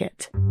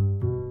supermarket.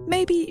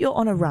 Maybe you're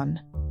on a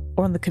run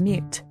or on the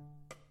commute.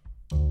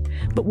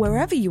 But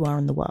wherever you are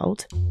in the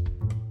world,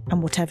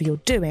 and whatever you're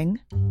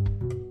doing,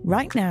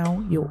 right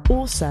now, you're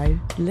also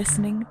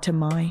listening to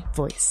my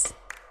voice.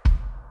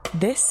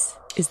 This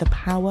is the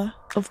power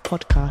of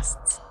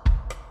podcasts.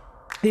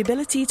 the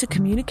ability to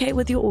communicate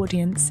with your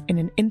audience in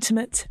an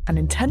intimate and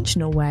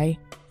intentional way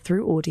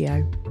through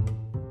audio.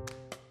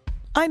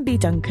 I'm Bea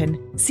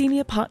Duncan,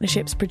 Senior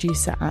Partnerships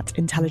Producer at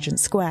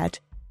Intelligence Squared.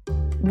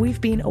 We've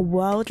been a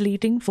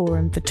world-leading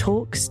forum for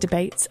talks,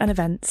 debates and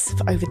events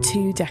for over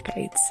 2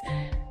 decades.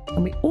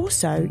 And we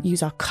also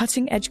use our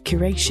cutting-edge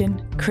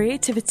curation,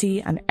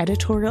 creativity and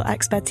editorial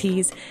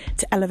expertise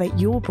to elevate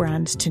your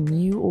brand to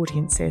new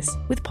audiences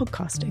with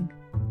podcasting.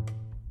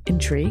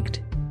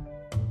 Intrigued?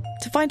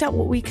 To find out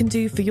what we can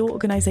do for your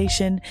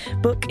organisation,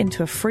 book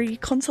into a free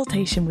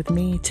consultation with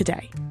me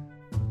today.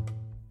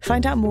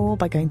 Find out more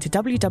by going to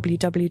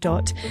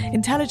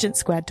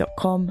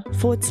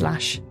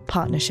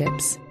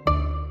www.intelligencesquared.com/partnerships.